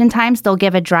 oftentimes they'll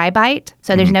give a dry bite,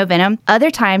 so there's no venom.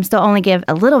 Other times they'll only give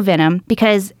a little venom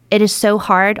because it is so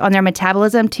hard on their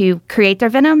metabolism to create their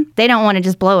venom. They don't want to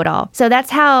just blow it all. So that's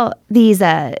how these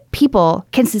people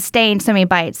can sustain so many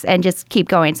bites and just keep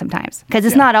going sometimes because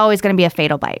it's not always going to be a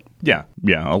fatal bite. Yeah.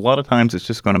 A lot of times it's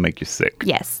just going to make you sick.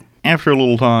 Yes. After a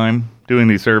little time doing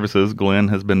these services, Glenn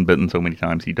has been bitten so many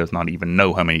times he does not even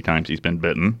know how many times he's been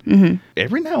bitten. Mm-hmm.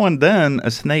 Every now and then,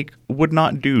 a snake would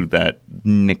not do that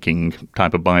nicking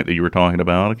type of bite that you were talking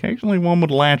about. Occasionally, one would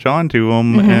latch onto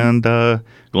him, and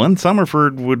Glenn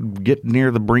Summerford would get near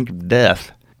the brink of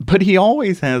death. But he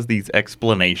always has these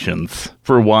explanations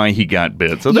for why he got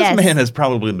bit. So this man has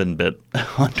probably been bit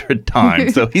 100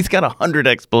 times. So he's got 100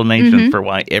 explanations for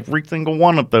why every single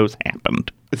one of those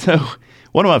happened. So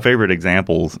one of my favorite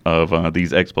examples of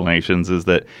these explanations is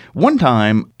that one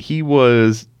time he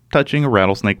was touching a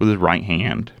rattlesnake with his right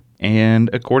hand. And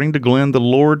according to Glenn, the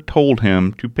Lord told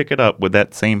him to pick it up with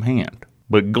that same hand.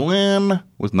 But Glenn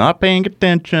was not paying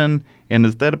attention, and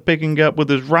instead of picking up with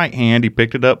his right hand, he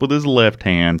picked it up with his left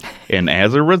hand. And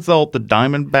as a result, the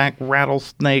diamondback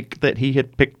rattlesnake that he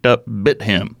had picked up bit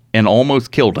him and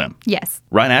almost killed him. Yes.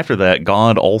 Right after that,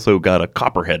 God also got a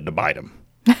copperhead to bite him,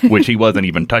 which he wasn't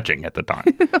even touching at the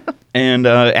time. And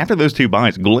after those two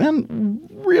bites, Glenn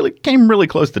came really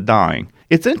close to dying.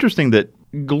 It's interesting that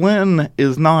Glenn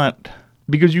is not,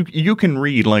 because you can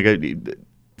read like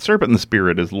Serpent in the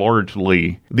Spirit is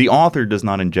largely, the author does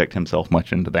not inject himself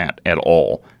much into that at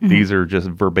all. Mm-hmm. These are just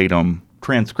verbatim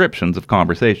transcriptions of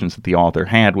conversations that the author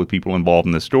had with people involved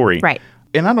in the story. Right.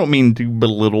 And I don't mean to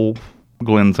belittle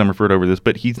Glenn Summerford over this,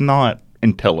 but he's not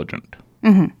intelligent.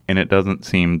 Mm-hmm. And it doesn't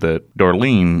seem that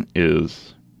Darlene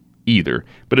is either.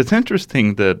 But it's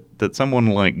interesting that someone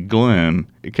like Glenn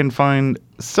can find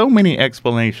so many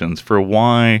explanations for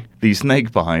why these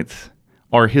snake bites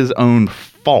are his own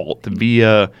fault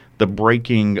via the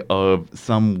breaking of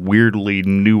some weirdly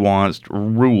nuanced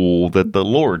rule that the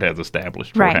Lord has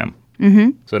established for him.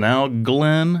 Mm-hmm. So now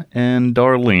Glenn and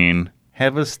Darlene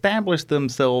have established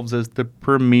themselves as the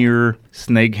premier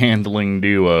snake handling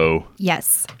duo.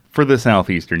 Yes. For the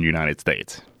southeastern United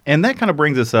States. And that kind of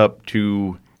brings us up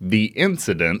to the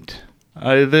incident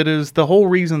that is the whole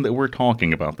reason that we're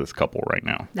talking about this couple right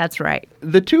now. That's right.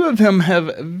 The two of them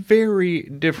have very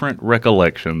different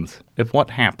recollections of what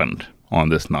happened on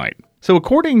this night. So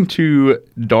according to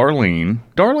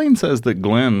Darlene says that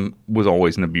Glenn was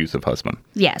always an abusive husband.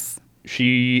 Yes.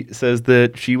 She says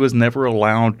that she was never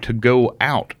allowed to go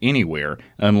out anywhere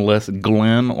unless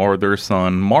Glenn or their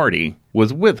son Marty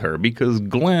was with her because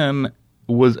Glenn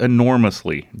was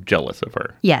enormously jealous of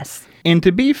her. Yes. And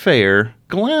to be fair,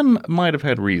 Glenn might have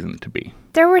had reason to be.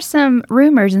 There were some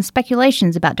rumors and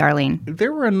speculations about Darlene.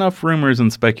 There were enough rumors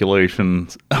and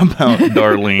speculations about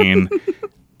Darlene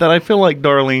that I feel like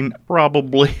Darlene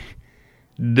probably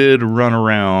did run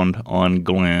around on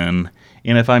Glenn.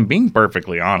 And if I'm being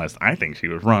perfectly honest, I think she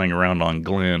was running around on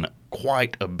Glenn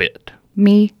quite a bit.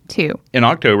 Me too. In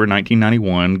October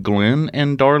 1991, Glenn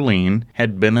and Darlene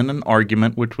had been in an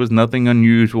argument, which was nothing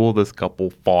unusual. This couple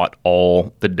fought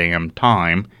all the damn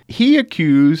time. He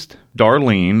accused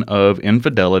Darlene of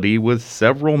infidelity with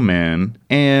several men,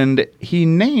 and he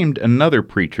named another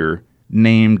preacher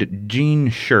named Gene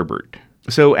Sherbert.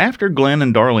 So after Glenn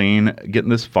and Darlene get in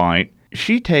this fight,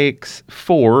 she takes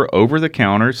 4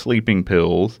 over-the-counter sleeping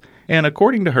pills. And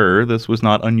according to her, this was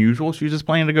not unusual. She was just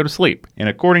planning to go to sleep. And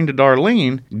according to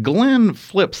Darlene, Glenn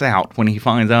flips out when he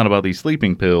finds out about these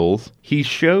sleeping pills. He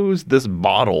shows this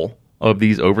bottle of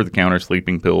these over-the-counter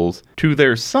sleeping pills to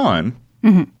their son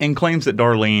and claims that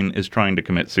Darlene is trying to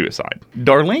commit suicide.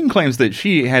 Darlene claims that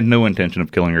she had no intention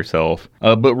of killing herself.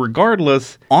 But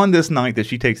regardless, on this night that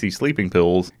she takes these sleeping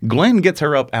pills, Glenn gets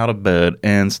her up out of bed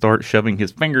and starts shoving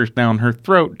his fingers down her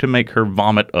throat to make her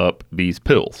vomit up these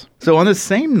pills. So on the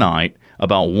same night,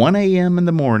 about 1 a.m. in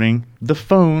the morning, the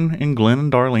phone in Glenn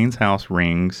and Darlene's house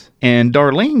rings, and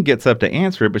Darlene gets up to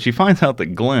answer it, but she finds out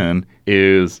that Glenn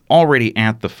is already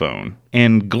at the phone.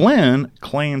 And Glenn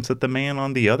claims that the man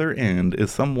on the other end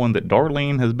is someone that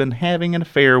Darlene has been having an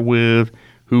affair with,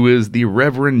 who is the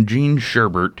Reverend Gene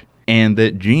Sherbert, and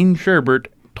that Gene Sherbert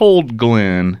told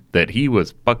Glenn that he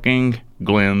was fucking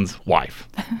Glenn's wife.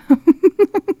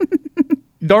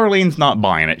 Darlene's not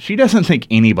buying it. She doesn't think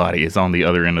anybody is on the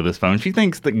other end of this phone. She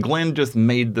thinks that Glenn just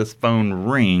made this phone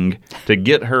ring to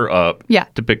get her up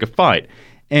to pick a fight.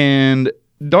 And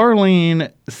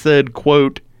Darlene said,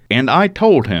 quote, "And I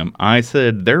told him, I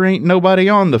said, there ain't nobody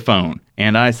on the phone.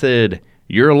 And I said,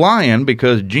 "You're lying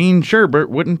because Gene Sherbert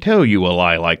wouldn't tell you a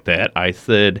lie like that." I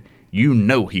said, "You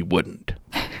know he wouldn't."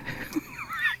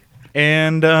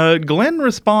 And Glenn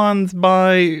responds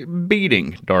by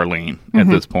beating Darlene at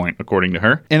this point, according to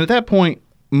her. And at that point,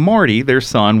 Marty, their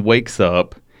son, wakes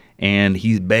up and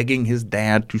he's begging his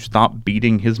dad to stop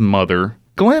beating his mother.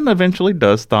 Glenn eventually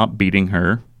does stop beating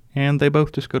her, and they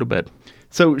both just go to bed.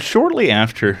 So shortly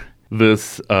after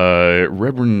this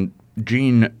Reverend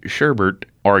Gene Sherbert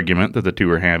argument that the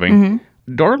two are having,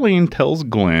 Darlene tells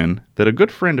Glenn that a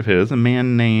good friend of his, a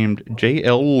man named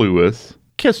J.L. Lewis,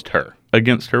 kissed her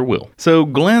against her will. So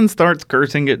Glenn starts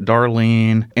cursing at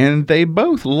Darlene, and they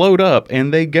both load up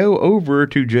and they go over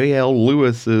to J.L.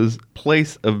 Lewis's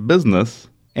place of business,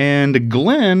 and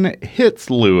Glenn hits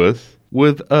Lewis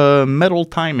with a metal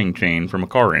timing chain from a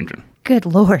car engine. Good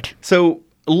Lord. So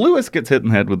Lewis gets hit in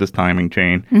the head with this timing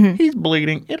chain. He's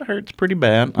bleeding. It hurts pretty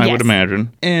bad, I would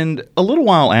imagine. And a little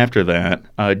while after that,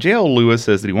 J.L. Lewis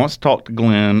says that he wants to talk to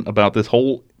Glenn about this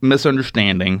whole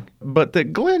misunderstanding, but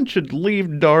that Glenn should leave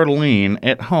Darlene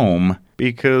at home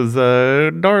because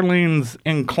Darlene's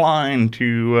inclined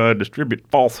to distribute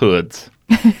falsehoods.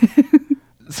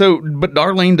 But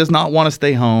Darlene does not want to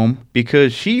stay home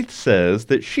because she says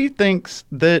that she thinks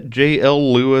that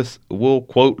J.L. Lewis will,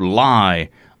 quote, lie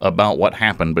about what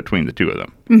happened between the two of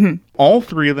them. All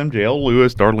three of them, J.L.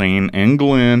 Lewis, Darlene, and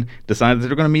Glenn, decided that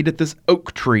they're going to meet at this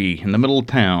oak tree in the middle of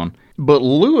town. But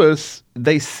Lewis,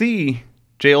 they see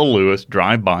J.L. Lewis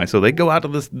drive by, so they go out to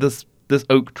this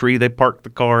oak tree, they park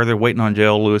the car, they're waiting on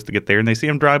J.L. Lewis to get there, and they see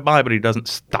him drive by, but he doesn't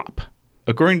stop.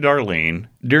 According to Darlene,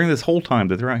 during this whole time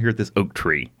that they're out here at this oak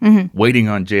tree, waiting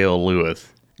on J.L. Lewis,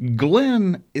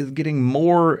 Glenn is getting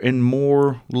more and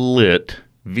more lit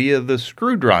via the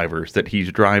screwdrivers that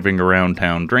he's driving around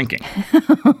town drinking.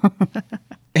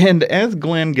 And as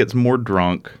Glenn gets more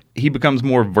drunk, he becomes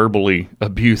more verbally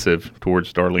abusive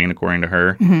towards Darlene, according to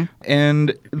her.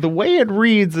 And the way it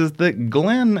reads is that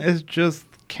Glenn is just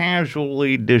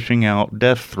casually dishing out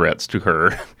death threats to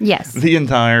her. Yes. The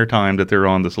entire time that they're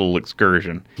on this little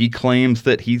excursion. He claims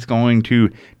that he's going to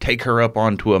take her up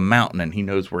onto a mountain and he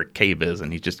knows where a cave is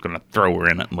and he's just going to throw her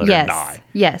in it and let her die.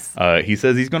 Yes. He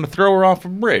says he's going to throw her off a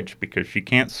bridge because she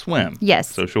can't swim.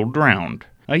 Yes. So she'll drown.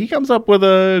 He comes up with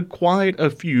quite a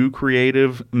few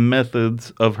creative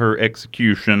methods of her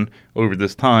execution over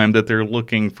this time that they're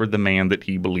looking for the man that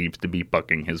he believes to be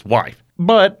fucking his wife.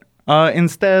 But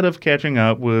instead of catching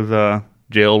up with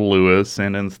J.L. Lewis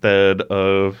and instead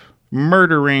of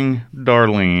murdering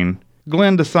Darlene,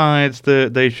 Glenn decides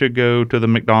that they should go to the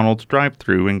McDonald's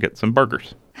drive-thru and get some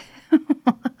burgers.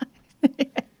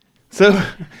 So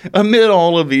amid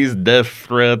all of these death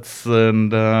threats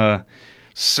and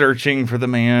searching for the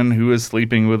man who is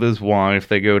sleeping with his wife,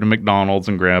 they go to McDonald's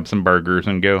and grab some burgers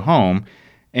and go home.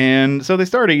 And so they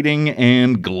start eating,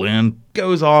 and Glenn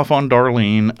goes off on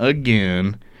Darlene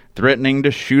again, threatening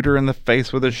to shoot her in the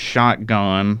face with a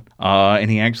shotgun. And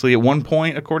he actually, at one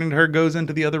point, according to her, goes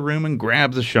into the other room and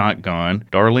grabs a shotgun.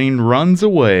 Darlene runs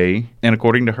away. And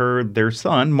according to her, their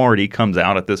son, Marty, comes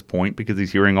out at this point because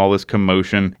he's hearing all this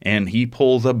commotion. And he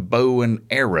pulls a bow and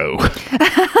arrow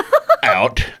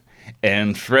out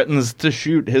and threatens to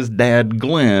shoot his dad,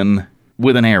 Glenn,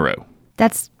 with an arrow.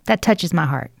 That touches my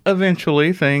heart.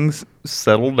 Eventually, things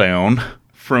settle down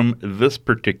from this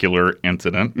particular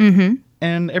incident.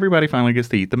 And everybody finally gets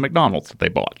to eat the McDonald's that they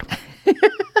bought.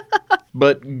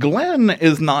 But Glenn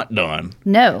is not done.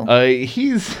 No.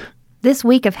 This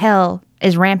week of hell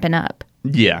is ramping up.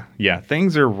 Yeah.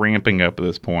 Things are ramping up at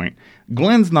this point.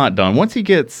 Glenn's not done. Once he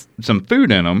gets some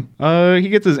food in him, he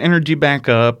gets his energy back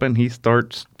up and he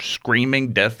starts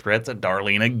screaming death threats at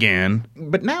Darlene again.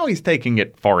 But now he's taking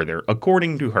it farther,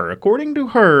 according to her. According to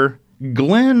her,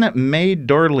 Glenn made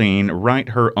Darlene write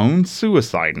her own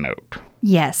suicide note.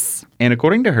 Yes. And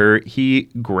according to her, he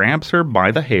grabs her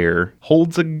by the hair,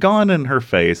 holds a gun in her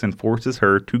face, and forces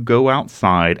her to go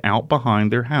outside, out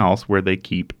behind their house where they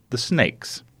keep the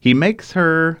snakes. He makes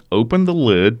her open the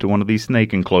lid to one of these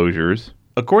snake enclosures.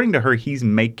 According to her, he's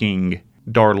making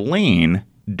Darlene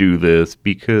do this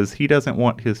because he doesn't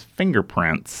want his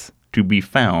fingerprints to be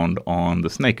found on the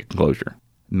snake enclosure.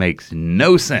 Makes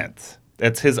no sense.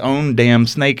 That's his own damn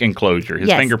snake enclosure. His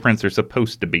fingerprints are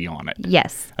supposed to be on it.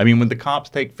 Yes. I mean, when the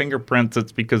cops take fingerprints,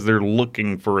 it's because they're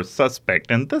looking for a suspect.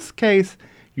 In this case,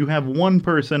 you have one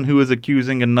person who is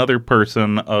accusing another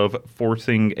person of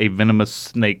forcing a venomous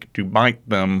snake to bite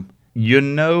them. You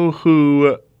know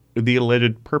who the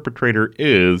alleged perpetrator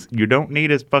is, you don't need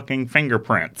his fucking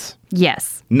fingerprints.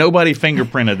 Yes. Nobody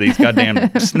fingerprinted these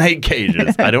goddamn snake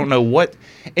cages. I don't know what.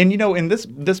 And, and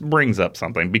this brings up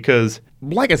something because,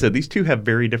 like I said, these two have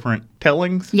very different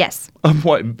tellings. Yes.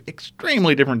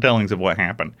 Extremely different tellings of what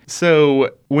happened. So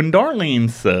when Darlene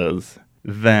says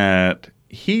that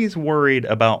he's worried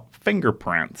about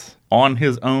fingerprints on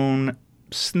his own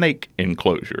snake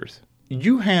enclosures,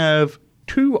 you have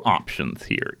two options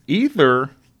here. Either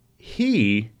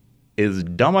he is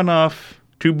dumb enough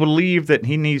to believe that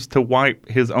he needs to wipe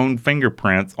his own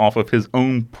fingerprints off of his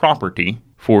own property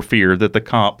for fear that the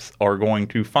cops are going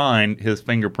to find his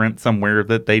fingerprint somewhere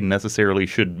that they necessarily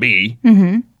should be,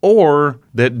 or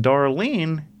that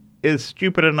Darlene is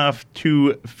stupid enough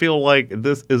to feel like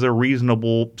this is a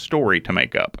reasonable story to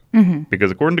make up.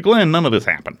 Because according to Glenn, none of this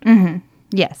happened.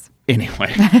 Yes.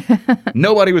 Anyway,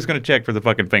 nobody was going to check for the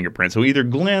fucking fingerprint. So either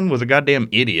Glenn was a goddamn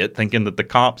idiot thinking that the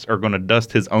cops are going to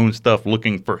dust his own stuff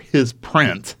looking for his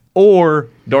print, or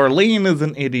Darlene is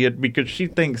an idiot because she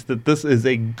thinks that this is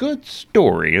a good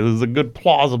story. This is a good,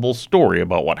 plausible story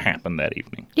about what happened that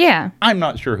evening. Yeah. I'm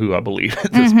not sure who I believe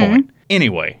at this point.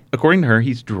 Anyway, according to her,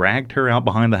 he's dragged her out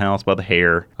behind the house by the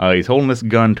hair. He's holding this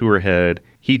gun to her head.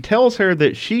 He tells her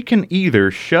that she can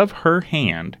either shove her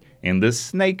hand in this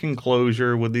snake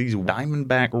enclosure with these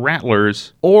diamondback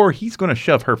rattlers, or he's going to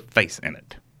shove her face in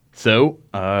it. So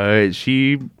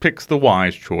she picks the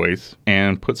wise choice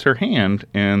and puts her hand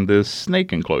in this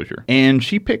snake enclosure. And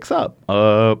she picks up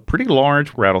a pretty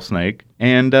large rattlesnake,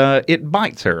 and it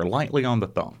bites her lightly on the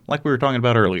thumb, like we were talking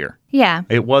about earlier. Yeah.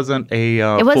 It wasn't a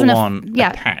full-on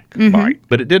attack bite,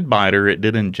 but it did bite her. It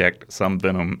did inject some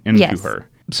venom into her.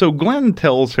 So Glenn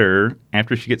tells her,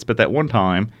 after she gets bit that one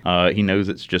time, he knows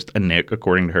it's just a nick,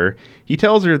 according to her. He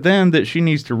tells her then that she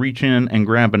needs to reach in and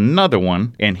grab another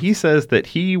one, and he says that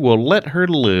he will let her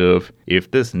live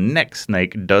if this next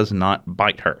snake does not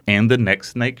bite her. And the next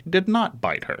snake did not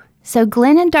bite her. So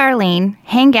Glenn and Darlene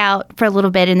hang out for a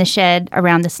little bit in the shed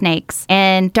around the snakes,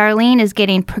 and Darlene is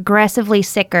getting progressively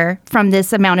sicker from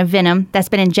this amount of venom that's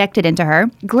been injected into her.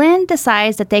 Glenn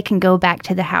decides that they can go back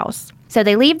to the house. So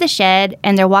they leave the shed,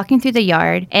 and they're walking through the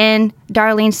yard, and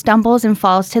Darlene stumbles and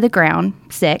falls to the ground,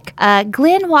 sick.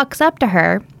 Glenn walks up to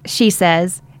her. She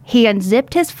says he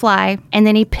unzipped his fly, and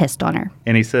then he pissed on her.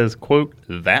 And he says, quote,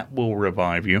 "That will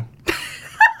revive you."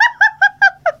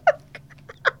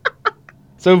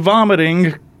 So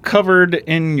vomiting, covered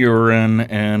in urine,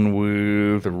 and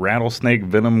with rattlesnake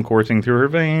venom coursing through her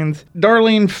veins,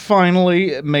 Darlene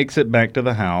finally makes it back to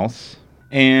the house.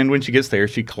 And when she gets there,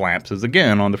 she collapses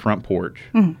again on the front porch.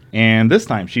 And this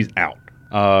time, she's out.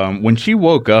 When she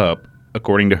woke up,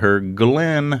 according to her,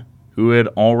 Glenn, who had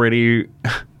already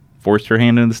forced her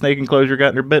hand into the snake enclosure,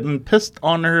 gotten her bitten, pissed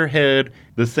on her head.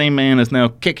 The same man is now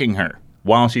kicking her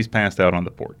while she's passed out on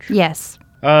the porch. Yes.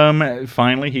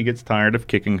 Finally, he gets tired of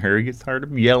kicking her. He gets tired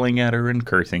of yelling at her and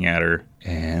cursing at her.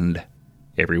 And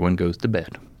everyone goes to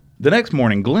bed. The next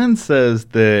morning, Glenn says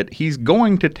that he's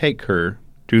going to take her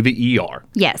to the ER.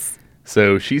 Yes.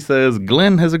 So she says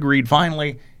Glenn has agreed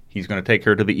finally. He's going to take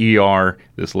her to the ER.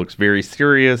 This looks very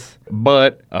serious,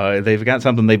 but they've got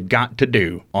something they've got to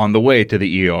do on the way to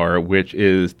the ER, which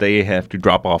is they have to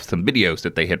drop off some videos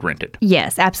that they had rented.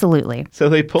 Yes, absolutely. So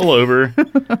they pull over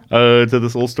to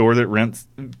this little store that rents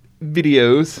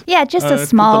videos. Yeah, just a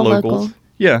small local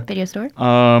Yeah. video store.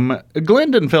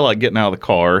 Glenn didn't feel like getting out of the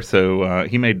car, so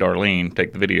he made Darlene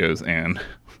take the videos and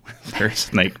with her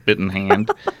snake-bitten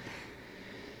hand.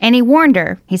 And he warned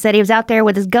her. He said he was out there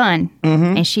with his gun,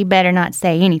 and she better not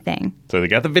say anything. So they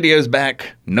got the videos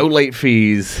back, no late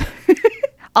fees.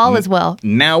 All is well.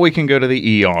 Now we can go to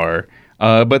the ER.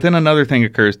 But then another thing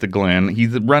occurs to Glenn.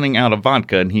 He's running out of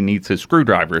vodka, and he needs his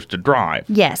screwdrivers to drive.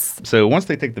 Yes. So once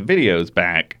they take the videos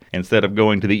back, instead of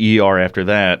going to the ER after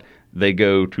that, they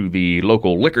go to the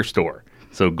local liquor store.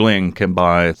 So Glenn can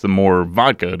buy some more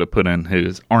vodka to put in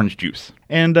his orange juice.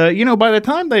 And, by the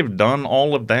time they've done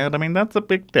all of that, I mean, that's a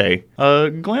big day.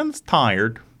 Glenn's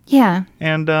tired. Yeah.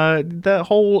 And that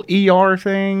whole ER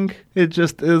thing, it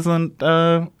just isn't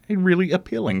really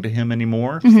appealing to him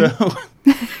anymore. So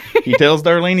he tells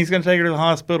Darlene he's going to take her to the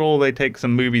hospital. They take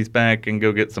some movies back and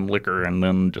go get some liquor and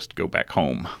then just go back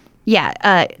home. Yeah.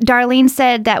 Darlene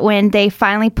said that when they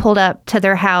finally pulled up to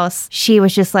their house, she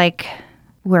was just like,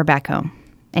 we're back home.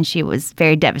 And she was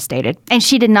very devastated. And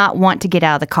she did not want to get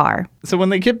out of the car. So when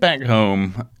they get back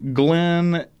home,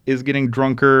 Glenn is getting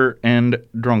drunker and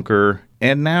drunker.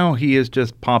 And now he is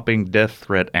just popping death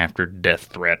threat after death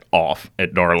threat off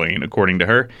at Darlene, according to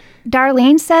her.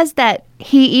 Darlene says that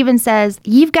he even says,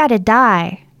 you've got to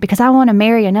die because I want to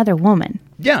marry another woman.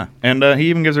 Yeah, and he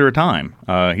even gives her a time.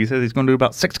 He says he's going to do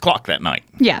about 6 o'clock that night.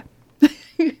 Yeah.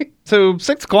 So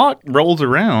 6 o'clock rolls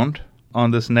around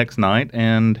on this next night,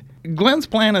 and Glenn's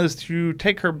plan is to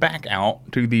take her back out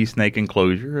to the snake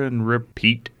enclosure and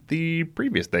repeat the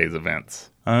previous day's events.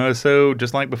 So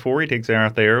just like before, he takes her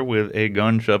out there with a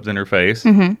gun shoved in her face.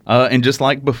 And just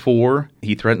like before,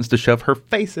 he threatens to shove her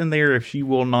face in there if she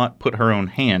will not put her own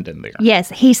hand in there. Yes,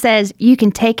 he says you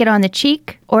can take it on the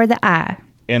cheek or the eye.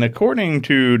 And according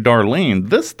to Darlene,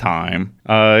 this time,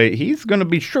 he's going to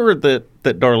be sure that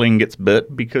Darlene gets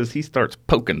bit because he starts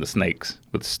poking the snakes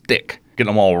with a stick,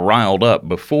 getting them all riled up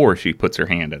before she puts her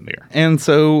hand in there. And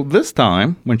so this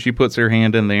time, when she puts her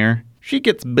hand in there, she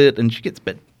gets bit, and she gets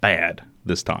bit bad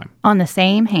this time. On the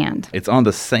same hand. It's on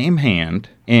the same hand,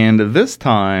 and this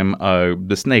time,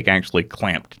 the snake actually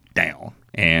clamped down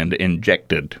and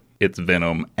injected its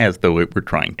venom as though it were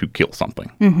trying to kill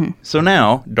something. So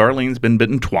now, Darlene's been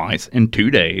bitten twice in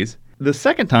 2 days. The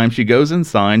second time she goes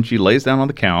inside, she lays down on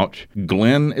the couch.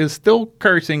 Glenn is still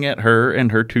cursing at her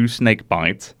and her 2 snake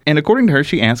bites. And according to her,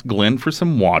 she asks Glenn for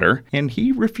some water, and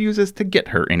he refuses to get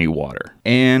her any water.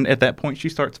 And at that point, she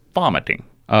starts vomiting.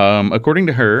 According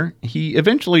to her, he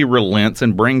eventually relents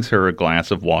and brings her a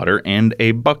glass of water and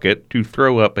a bucket to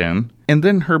throw up in, and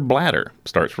then her bladder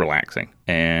starts relaxing,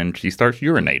 and she starts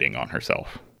urinating on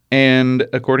herself. And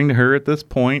according to her, at this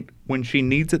point, when she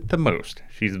needs it the most,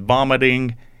 she's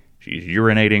vomiting, she's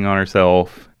urinating on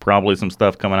herself, probably some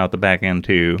stuff coming out the back end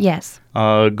too. Yes.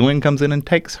 Glenn comes in and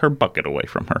takes her bucket away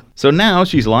from her. So now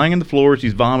she's lying on the floor,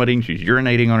 she's vomiting, she's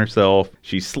urinating on herself,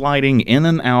 she's sliding in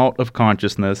and out of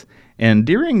consciousness, and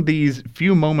during these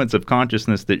few moments of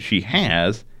consciousness that she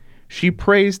has, she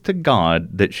prays to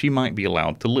God that she might be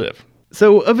allowed to live.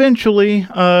 So eventually,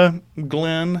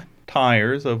 Glenn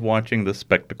tires of watching the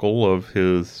spectacle of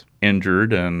his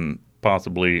injured and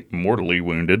possibly mortally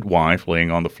wounded wife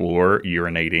laying on the floor,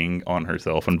 urinating on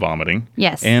herself and vomiting.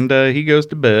 Yes. And he goes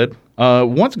to bed.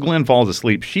 Once Glenn falls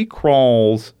asleep, she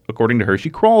crawls, according to her, she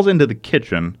crawls into the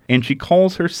kitchen and she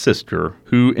calls her sister,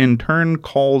 who in turn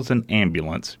calls an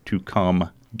ambulance to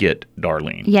come get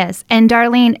Darlene. Yes, and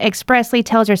Darlene expressly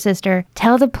tells her sister,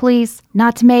 tell the police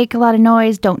not to make a lot of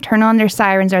noise, don't turn on their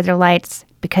sirens or their lights,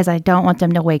 because I don't want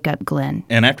them to wake up Glenn.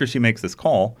 And after she makes this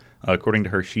call, according to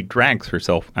her, she drags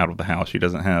herself out of the house. She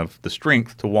doesn't have the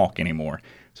strength to walk anymore.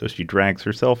 So she drags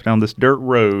herself down this dirt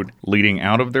road leading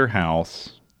out of their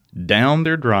house, down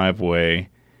their driveway,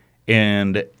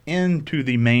 and into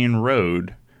the main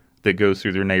road that goes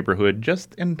through their neighborhood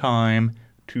just in time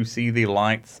to see the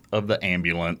lights of the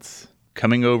ambulance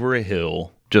coming over a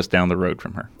hill just down the road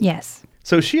from her. Yes.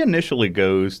 So she initially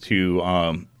goes to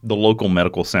the local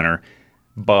medical center,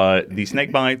 but the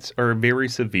snake bites are very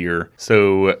severe,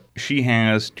 so she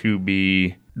has to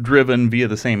be driven via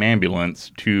the same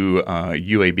ambulance to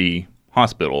UAB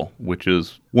Hospital, which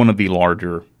is one of the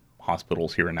larger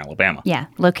hospitals here in Alabama. Yeah,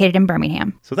 located in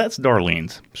Birmingham. So that's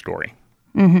Darlene's story.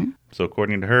 So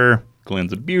according to her,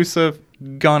 Glenn's abusive,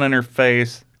 gun in her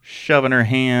face, shoving her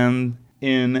hand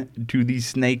into these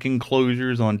snake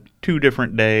enclosures on 2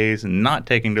 different days, and not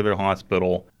taking to their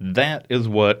hospital. That is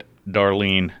what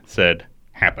Darlene said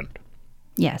happened.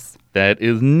 Yes. That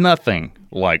is nothing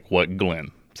like what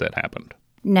Glenn said happened.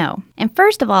 No. And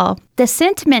first of all, the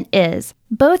sentiment is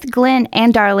both Glenn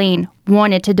and Darlene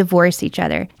wanted to divorce each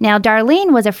other. Now,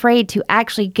 Darlene was afraid to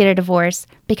actually get a divorce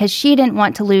because she didn't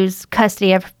want to lose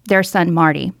custody of their son,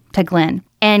 Marty, to Glenn.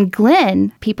 And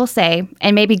Glenn, people say,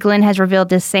 and maybe Glenn has revealed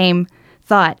this same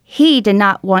thought, he did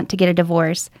not want to get a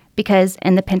divorce because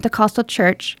in the Pentecostal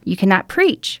church, you cannot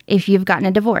preach if you've gotten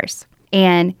a divorce.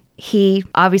 And he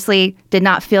obviously did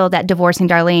not feel that divorcing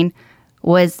Darlene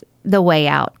was the way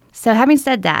out. So having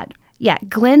said that, yeah,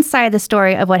 Glenn's side of the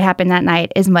story of what happened that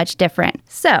night is much different.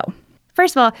 So,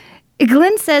 first of all,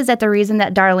 Glenn says that the reason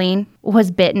that Darlene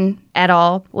was bitten at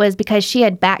all was because she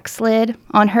had backslid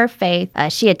on her faith.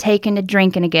 She had taken to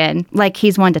drinking again, like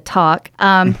he's one to talk.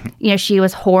 She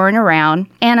was whoring around,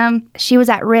 and she was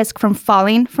at risk from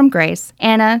falling from grace,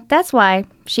 and that's why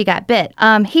she got bit.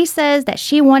 He says that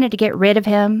she wanted to get rid of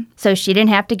him so she didn't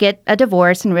have to get a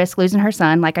divorce and risk losing her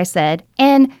son, like I said.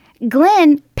 And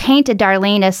Glenn painted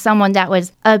Darlene as someone that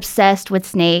was obsessed with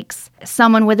snakes,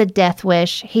 someone with a death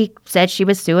wish. He said she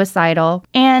was suicidal,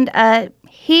 and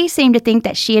he seemed to think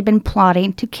that she had been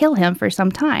plotting to kill him for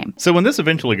some time. So when this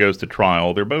eventually goes to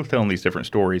trial, they're both telling these different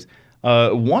stories.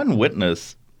 One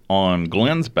witness on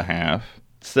Glenn's behalf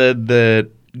said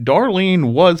that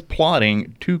Darlene was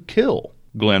plotting to kill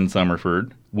Glenn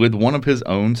Summerford with one of his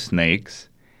own snakes,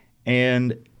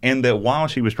 and that while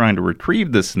she was trying to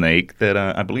retrieve the snake that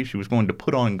I believe she was going to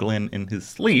put on Glenn in his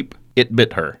sleep, it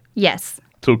bit her. Yes.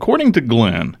 So according to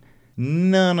Glenn,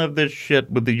 none of this shit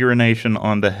with the urination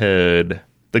on the head,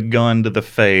 the gun to the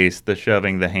face, the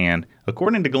shoving the hand.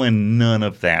 According to Glenn, none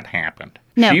of that happened.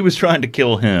 No. She was trying to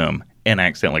kill him and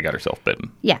accidentally got herself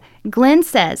bitten. Yeah. Glenn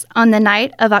says on the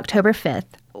night of October 5th,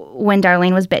 when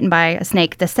Darlene was bitten by a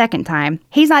snake the second time,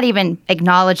 he's not even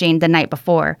acknowledging the night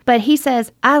before, but he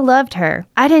says, I loved her.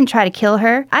 I didn't try to kill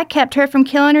her. I kept her from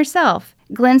killing herself.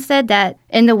 Glenn said that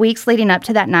in the weeks leading up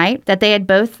to that night, that they had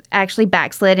both actually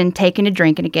backslid and taken to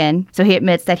drinking again. So he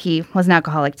admits that he was an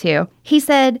alcoholic too. He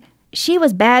said, she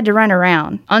was bad to run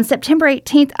around. On September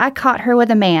 18th, I caught her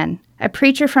with a man, a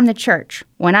preacher from the church.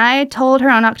 When I told her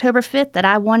on October 5th that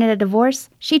I wanted a divorce,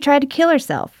 she tried to kill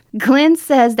herself. Glenn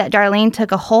says that Darlene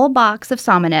took a whole box of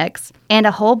Sominex and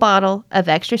a whole bottle of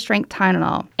extra-strength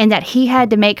Tylenol, and that he had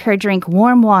to make her drink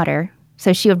warm water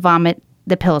so she would vomit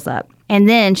the pills up. And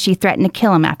then she threatened to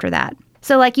kill him after that.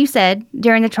 So like you said,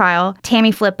 during the trial,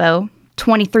 Tammy Flippo,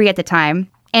 23 at the time,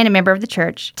 and a member of the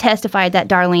church, testified that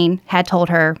Darlene had told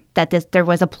her that there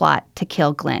was a plot to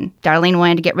kill Glenn. Darlene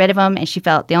wanted to get rid of him, and she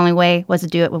felt the only way was to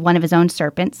do it with one of his own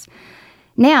serpents.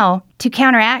 Now, to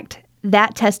counteract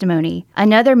that testimony,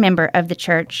 another member of the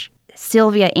church,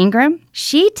 Sylvia Ingram,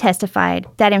 she testified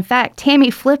that, in fact, Tammy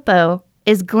Flippo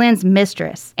is Glenn's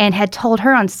mistress and had told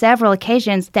her on several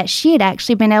occasions that she had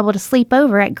actually been able to sleep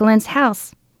over at Glenn's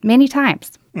house many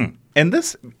times. And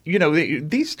this,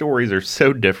 these stories are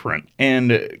so different.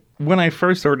 And when I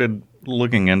first started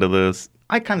looking into this,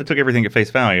 I kind of took everything at face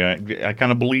value. I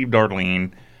kind of believed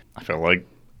Darlene. I felt like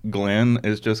Glenn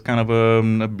is just kind of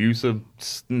an abusive,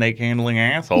 snake-handling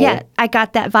asshole. Yeah, I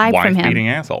got that vibe from him. Wife-beating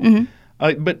asshole.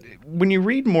 Mm-hmm. But when you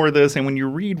read more of this and when you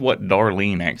read what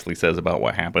Darlene actually says about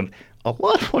what happened, a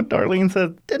lot of what Darlene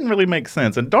said didn't really make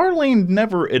sense. And Darlene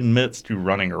never admits to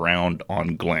running around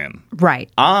on Glenn.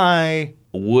 Right. I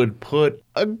would put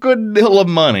a good deal of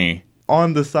money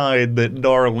on the side that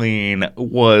Darlene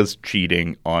was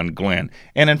cheating on Glenn.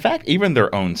 And in fact, even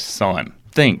their own son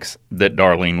thinks that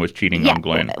Darlene was cheating on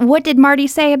Glenn. What did Marty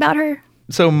say about her?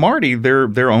 So Marty,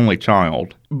 their only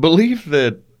child, believed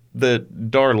that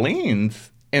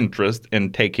Darlene's interest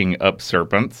in taking up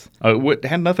serpents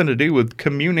had nothing to do with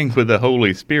communing with the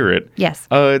Holy Spirit. Yes.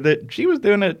 That she was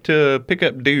doing it to pick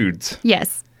up dudes.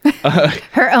 Yes.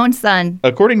 Her own son.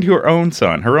 According to her own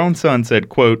son said,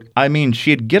 quote, I mean,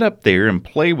 she'd get up there and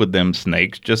play with them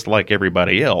snakes just like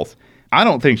everybody else. I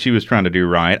don't think she was trying to do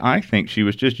right. I think she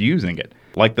was just using it.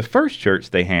 Like the first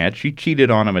church they had, she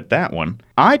cheated on him at that one.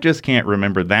 I just can't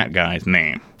remember that guy's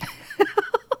name.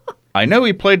 I know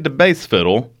he played the bass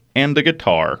fiddle and the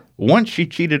guitar. Once she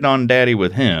cheated on Daddy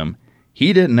with him,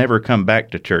 he didn't ever come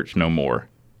back to church no more.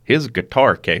 His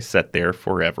guitar case sat there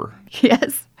forever.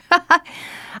 Yes.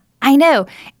 I know.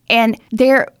 And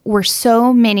there were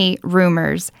so many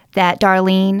rumors that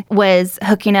Darlene was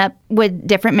hooking up with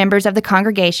different members of the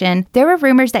congregation. There were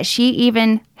rumors that she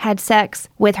even had sex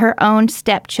with her own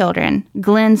stepchildren,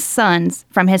 Glenn's sons,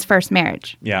 from his first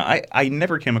marriage. Yeah, I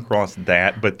never came across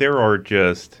that, but there are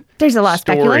just there's a lot of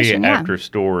speculation, after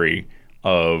story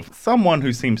of someone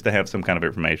who seems to have some kind of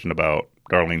information about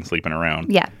Darlene sleeping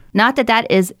around. Yeah. Not that that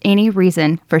is any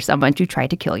reason for someone to try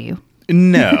to kill you.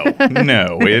 No.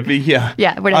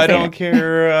 Yeah, I don't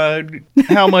care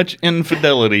how much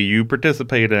infidelity you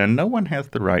participate in. No one has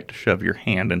the right to shove your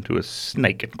hand into a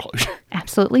snake enclosure.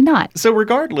 Absolutely not. So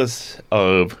regardless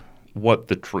of what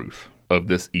the truth of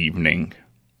this evening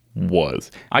was,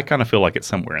 I kind of feel like it's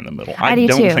somewhere in the middle. I do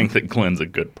don't too. think that Glenn's a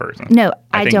good person. No,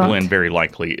 I think don't. Glenn very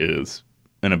likely is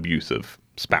an abusive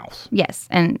spouse. Yes,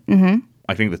 and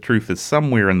I think the truth is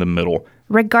somewhere in the middle.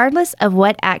 Regardless of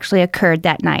what actually occurred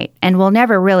that night, and we'll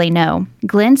never really know,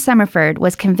 Glenn Summerford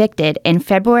was convicted in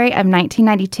February of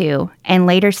 1992 and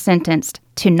later sentenced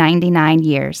to 99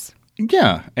 years.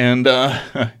 Yeah, and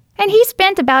he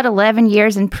spent about 11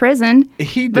 years in prison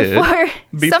he did before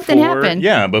something happened.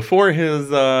 Yeah, before his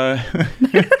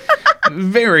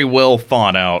very well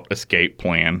thought out escape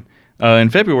plan. In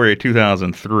February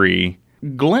 2003,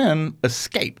 Glenn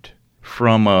escaped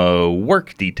from a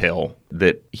work detail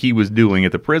that he was doing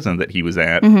at the prison that he was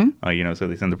at. Mm-hmm. So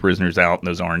they send the prisoners out in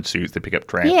those orange suits, they pick up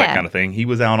trash, that kind of thing. He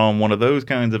was out on one of those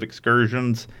kinds of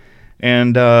excursions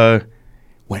and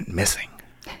went missing.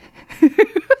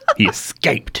 He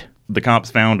escaped. The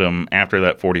cops found him after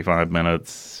that 45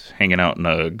 minutes hanging out in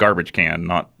a garbage can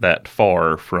not that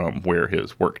far from where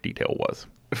his work detail was.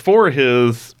 For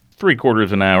his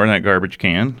 3/4 an hour in that garbage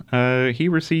can, he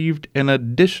received an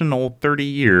additional 30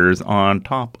 years on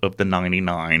top of the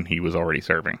 99 he was already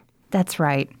serving. That's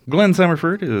right. Glenn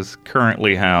Summerford is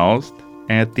currently housed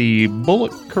at the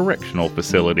Bullock Correctional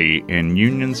Facility in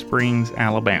Union Springs,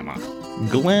 Alabama.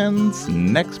 Glenn's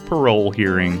next parole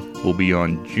hearing will be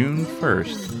on June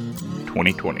 1st,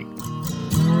 2020.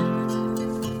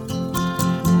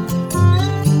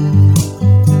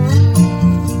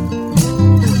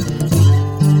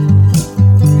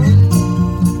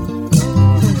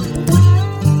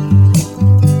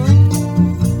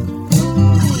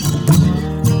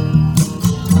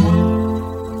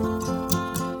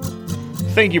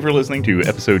 Thank you for listening to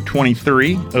episode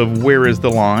 23 of Where is the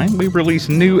Line? We release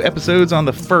new episodes on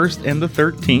the 1st and the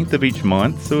 13th of each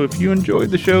month, so if you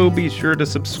enjoyed the show, be sure to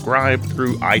subscribe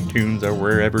through iTunes or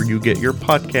wherever you get your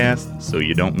podcasts so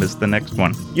you don't miss the next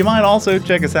one. You might also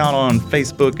check us out on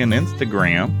Facebook and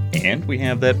Instagram, and we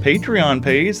have that Patreon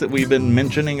page that we've been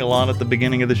mentioning a lot at the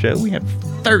beginning of the show. We have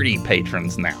 30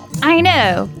 patrons now. I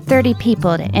know, 30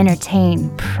 people to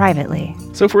entertain privately.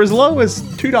 So for as low as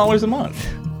 $2 a month,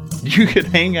 you could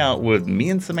hang out with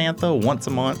me and Samantha once a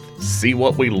month, see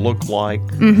what we look like.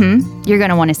 Mm-hmm. You're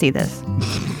going to want to see this.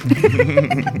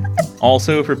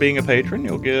 Also, for being a patron,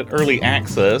 you'll get early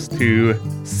access to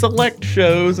select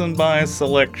shows, and by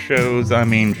select shows, I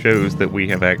mean shows that we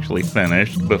have actually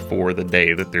finished before the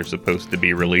day that they're supposed to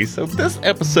be released. So this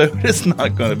episode is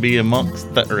not going to be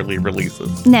amongst the early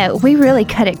releases. No, we really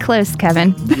cut it close,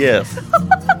 Kevin. Yes.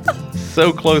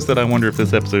 So close that I wonder if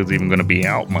this episode's even going to be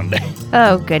out Monday.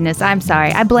 Oh, goodness. I'm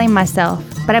sorry. I blame myself,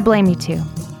 but I blame you too.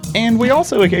 And we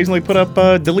also occasionally put up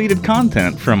deleted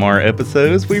content from our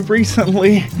episodes. We've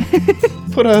recently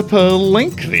put up a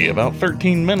lengthy, about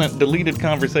 13-minute deleted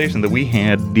conversation that we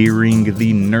had during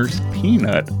the Nurse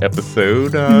Peanut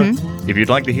episode. If you'd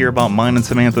like to hear about mine and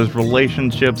Samantha's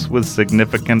relationships with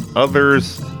significant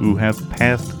others who have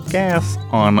passed gas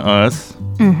on us,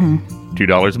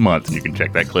 $2 a month, and you can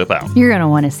check that clip out. You're going to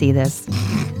want to see this.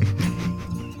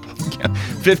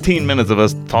 15 minutes of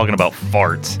us talking about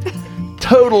farts.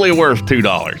 Totally worth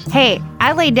 $2. Hey,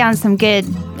 I laid down some good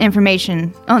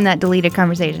information on that deleted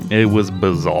conversation. It was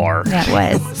bizarre. That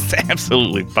was. It's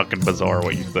absolutely fucking bizarre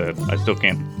what you said. I still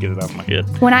can't get it out of my head.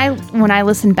 When I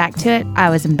listened back to it,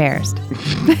 I was embarrassed.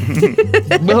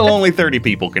 Well, only 30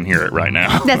 people can hear it right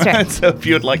now. That's right. So if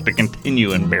you'd like to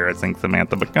continue embarrassing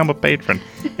Samantha, become a patron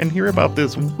and hear about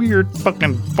this weird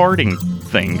fucking farting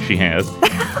thing she has.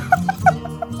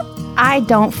 I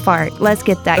don't fart. Let's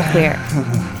get that clear.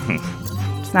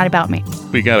 It's not about me.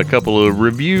 We got a couple of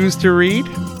reviews to read.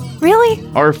 Really?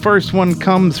 Our first one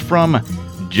comes from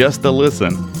Just a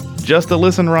Listen. Just a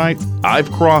Listen writes,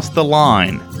 I've crossed the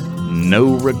line.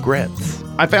 No regrets.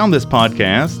 I found this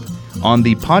podcast on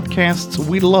the Podcasts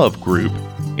We Love group,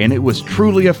 and it was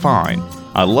truly a find.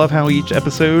 I love how each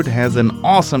episode has an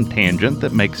awesome tangent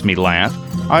that makes me laugh.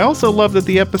 I also love that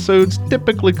the episodes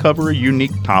typically cover a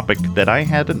unique topic that I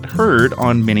hadn't heard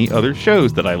on many other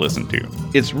shows that I listen to.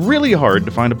 It's really hard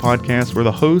to find a podcast where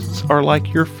the hosts are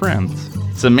like your friends.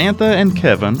 Samantha and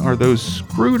Kevin are those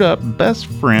screwed up best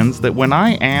friends that when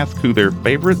I ask who their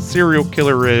favorite serial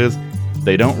killer is,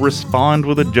 they don't respond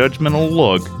with a judgmental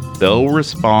look. They'll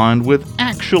respond with,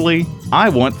 actually, I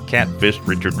want catfished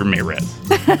Richard Ramirez.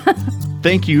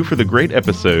 Thank you for the great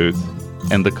episodes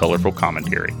and the colorful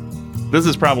commentary. This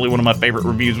is probably one of my favorite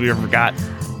reviews we ever got.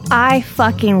 I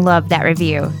fucking love that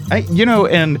review.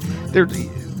 And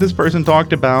this person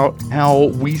talked about how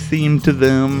we seem to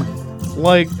them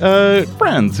like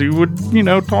friends who would,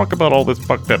 talk about all this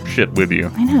fucked up shit with you.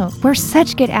 I know. We're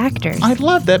such good actors. I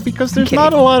love that because there's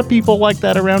not a lot of people like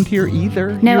that around here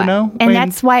either. No, and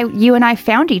that's why you and I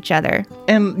found each other.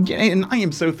 And I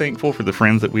am so thankful for the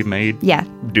friends that we've made. Yeah.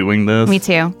 Doing this. Me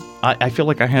too. I feel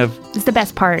like I have... It's the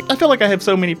best part. I feel like I have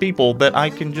so many people that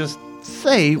I can just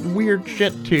say weird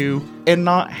shit to and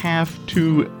not have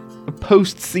to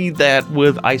post-seed that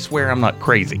with, I swear I'm not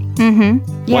crazy.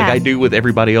 Mm-hmm. Yeah. Like I do with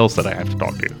everybody else that I have to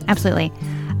talk to. Absolutely.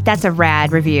 That's a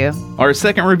rad review. Our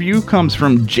second review comes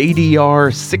from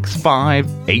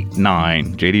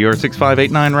JDR6589.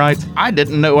 JDR6589 writes, I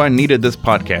didn't know I needed this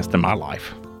podcast in my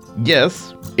life.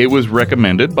 Yes, it was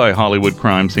recommended by Hollywood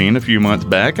Crime Scene a few months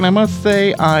back, and I must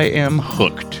say I am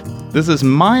hooked. This is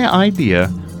my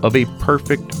idea of a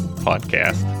perfect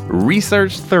podcast.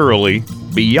 Researched thoroughly,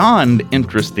 beyond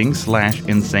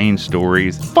interesting/insane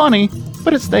stories. Funny,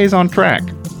 but it stays on track.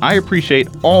 I appreciate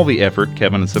all the effort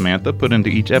Kevin and Samantha put into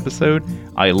each episode.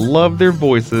 I love their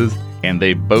voices, and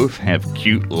they both have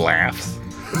cute laughs.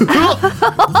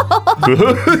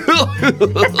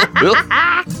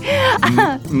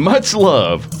 Much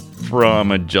love from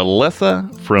Jalessa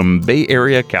from Bay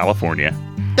Area, California.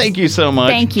 Thank you so much,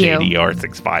 Thank you.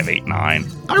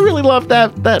 JDR6589. I really love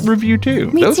that review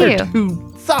too. Me Those too. are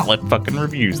two solid fucking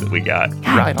reviews that we got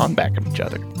right on back of each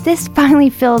other. This finally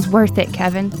feels worth it,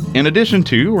 Kevin. In addition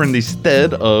to, or in the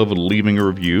stead of leaving a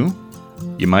review,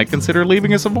 you might consider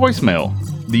leaving us a voicemail.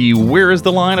 The Where is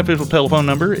the Line official telephone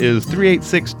number is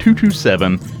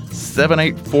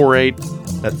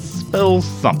 386-227-7848. That spells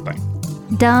something.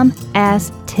 Dumb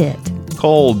ass tit.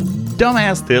 Call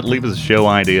Dumbass Tit, leave us a show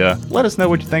idea. Let us know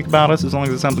what you think about us as long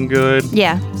as it's something good.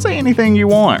 Yeah. Say anything you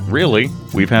want, really.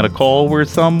 We've had a call where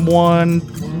someone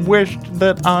wished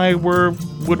that I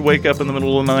would wake up in the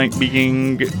middle of the night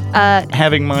being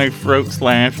having my throat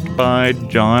slashed by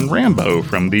John Rambo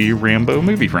from the Rambo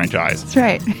movie franchise. That's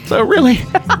right. So really,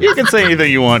 you can say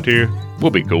anything you want to. We'll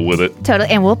be cool with it. Totally,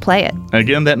 and we'll play it.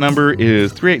 Again, that number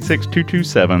is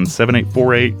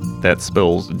 386-227-7848. That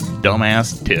spells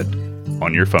Dumbass Tit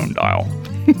on your phone dial.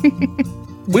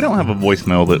 We don't have a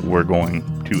voicemail that we're going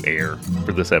to air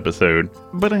for this episode,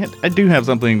 but I do have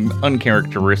something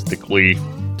uncharacteristically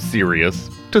serious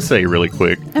to say really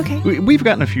quick. Okay. We've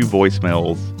gotten a few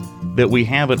voicemails that we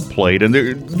haven't played, and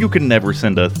you can never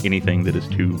send us anything that is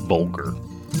too vulgar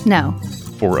No.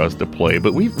 for us to play.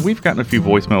 But we've gotten a few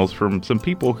voicemails from some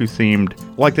people who seemed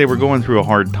like they were going through a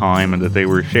hard time and that they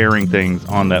were sharing things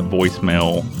on that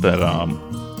voicemail that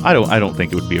I don't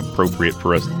think it would be appropriate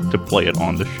for us to play it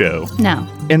on the show. No.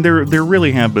 And there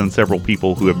really have been several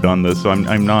people who have done this, so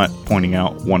I'm not pointing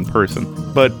out one person.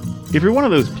 But if you're one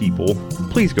of those people,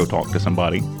 please go talk to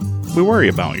somebody. We worry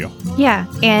about you. Yeah,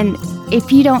 and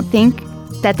if you don't think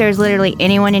that there's literally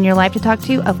anyone in your life to talk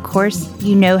to, of course,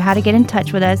 you know how to get in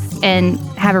touch with us and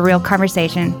have a real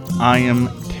conversation. I am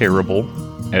terrible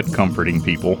at comforting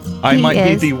people. I He might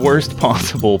is. be the worst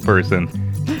possible person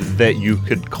that you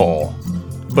could call.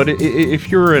 But if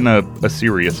you're in a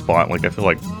serious spot, like I feel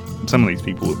like some of these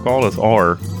people who called us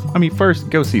are, I mean, first,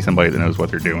 go see somebody that knows what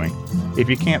they're doing. If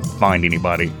you can't find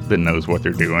anybody that knows what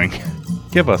they're doing,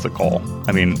 give us a call.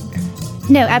 I mean,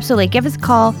 No, absolutely. Give us a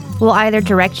call. We'll either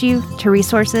direct you to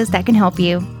resources that can help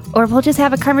you, or we'll just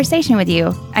have a conversation with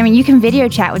you. I mean, you can video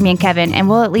chat with me and Kevin, and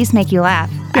we'll at least make you laugh.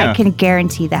 Yeah. I can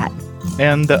guarantee that.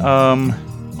 and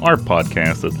our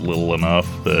podcast is little enough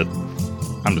that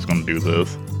I'm just going to do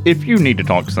this. If you need to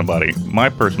talk to somebody, my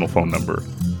personal phone number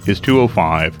is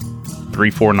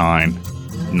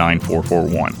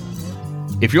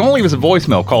 205-349-9441. If you want to leave us a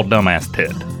voicemail, call Dumbass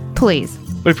Tit. Please.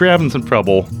 But if you're having some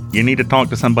trouble, you need to talk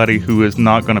to somebody who is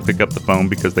not going to pick up the phone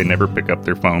because they never pick up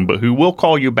their phone, but who will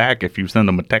call you back if you send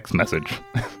them a text message.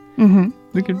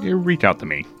 Mm-hmm. You reach out to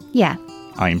me. Yeah.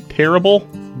 I'm terrible,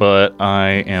 but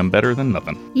I am better than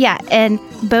nothing. Yeah, and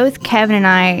both Kevin and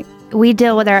I, we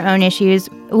deal with our own issues.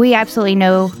 We absolutely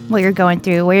know what you're going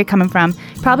through, where you're coming from.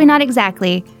 Probably not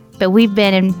exactly, but we've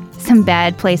been in some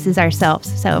bad places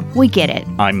ourselves, so we get it.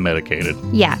 I'm medicated.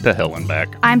 Yeah. To hell and back.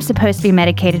 I'm supposed to be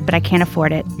medicated, but I can't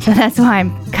afford it. So that's why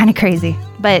I'm kind of crazy.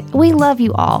 But we love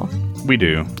you all, We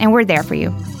do. and we're there for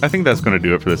you. I think that's going to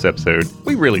do it for this episode.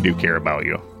 We really do care about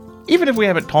you. Even if we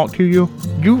haven't talked to you,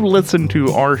 you listen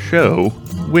to our show,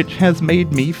 which has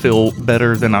made me feel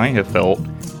better than I have felt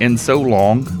in so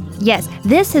long. Yes,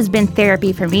 this has been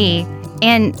therapy for me.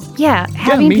 And yeah,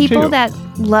 having me people too. that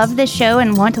love this show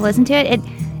and want to listen to it,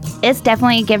 it's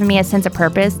definitely given me a sense of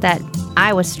purpose that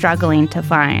I was struggling to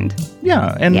find.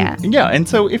 Yeah, and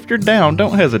so if you're down,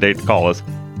 don't hesitate to call us.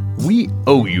 We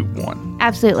owe you one.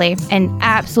 Absolutely. And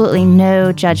absolutely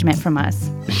no judgment from us.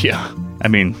 Yeah, I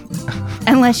mean,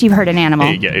 Unless you've heard an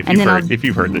animal. yeah. If and you've then heard, if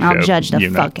you've heard the show, I'll judge the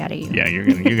you know. fuck out of you. Yeah,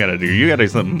 you gotta do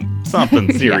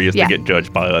something serious yeah. to get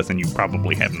judged by us, and you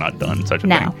probably have not done such a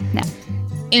No, thing. no.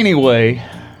 Anyway,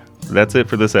 that's it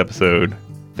for this episode.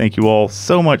 Thank you all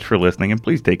so much for listening, and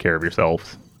please take care of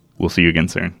yourselves. We'll see you again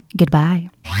soon. Goodbye.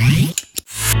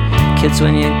 Kids,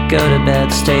 when you go to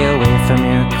bed, stay away from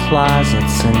your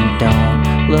closets and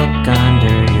don't look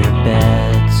under your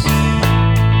bed.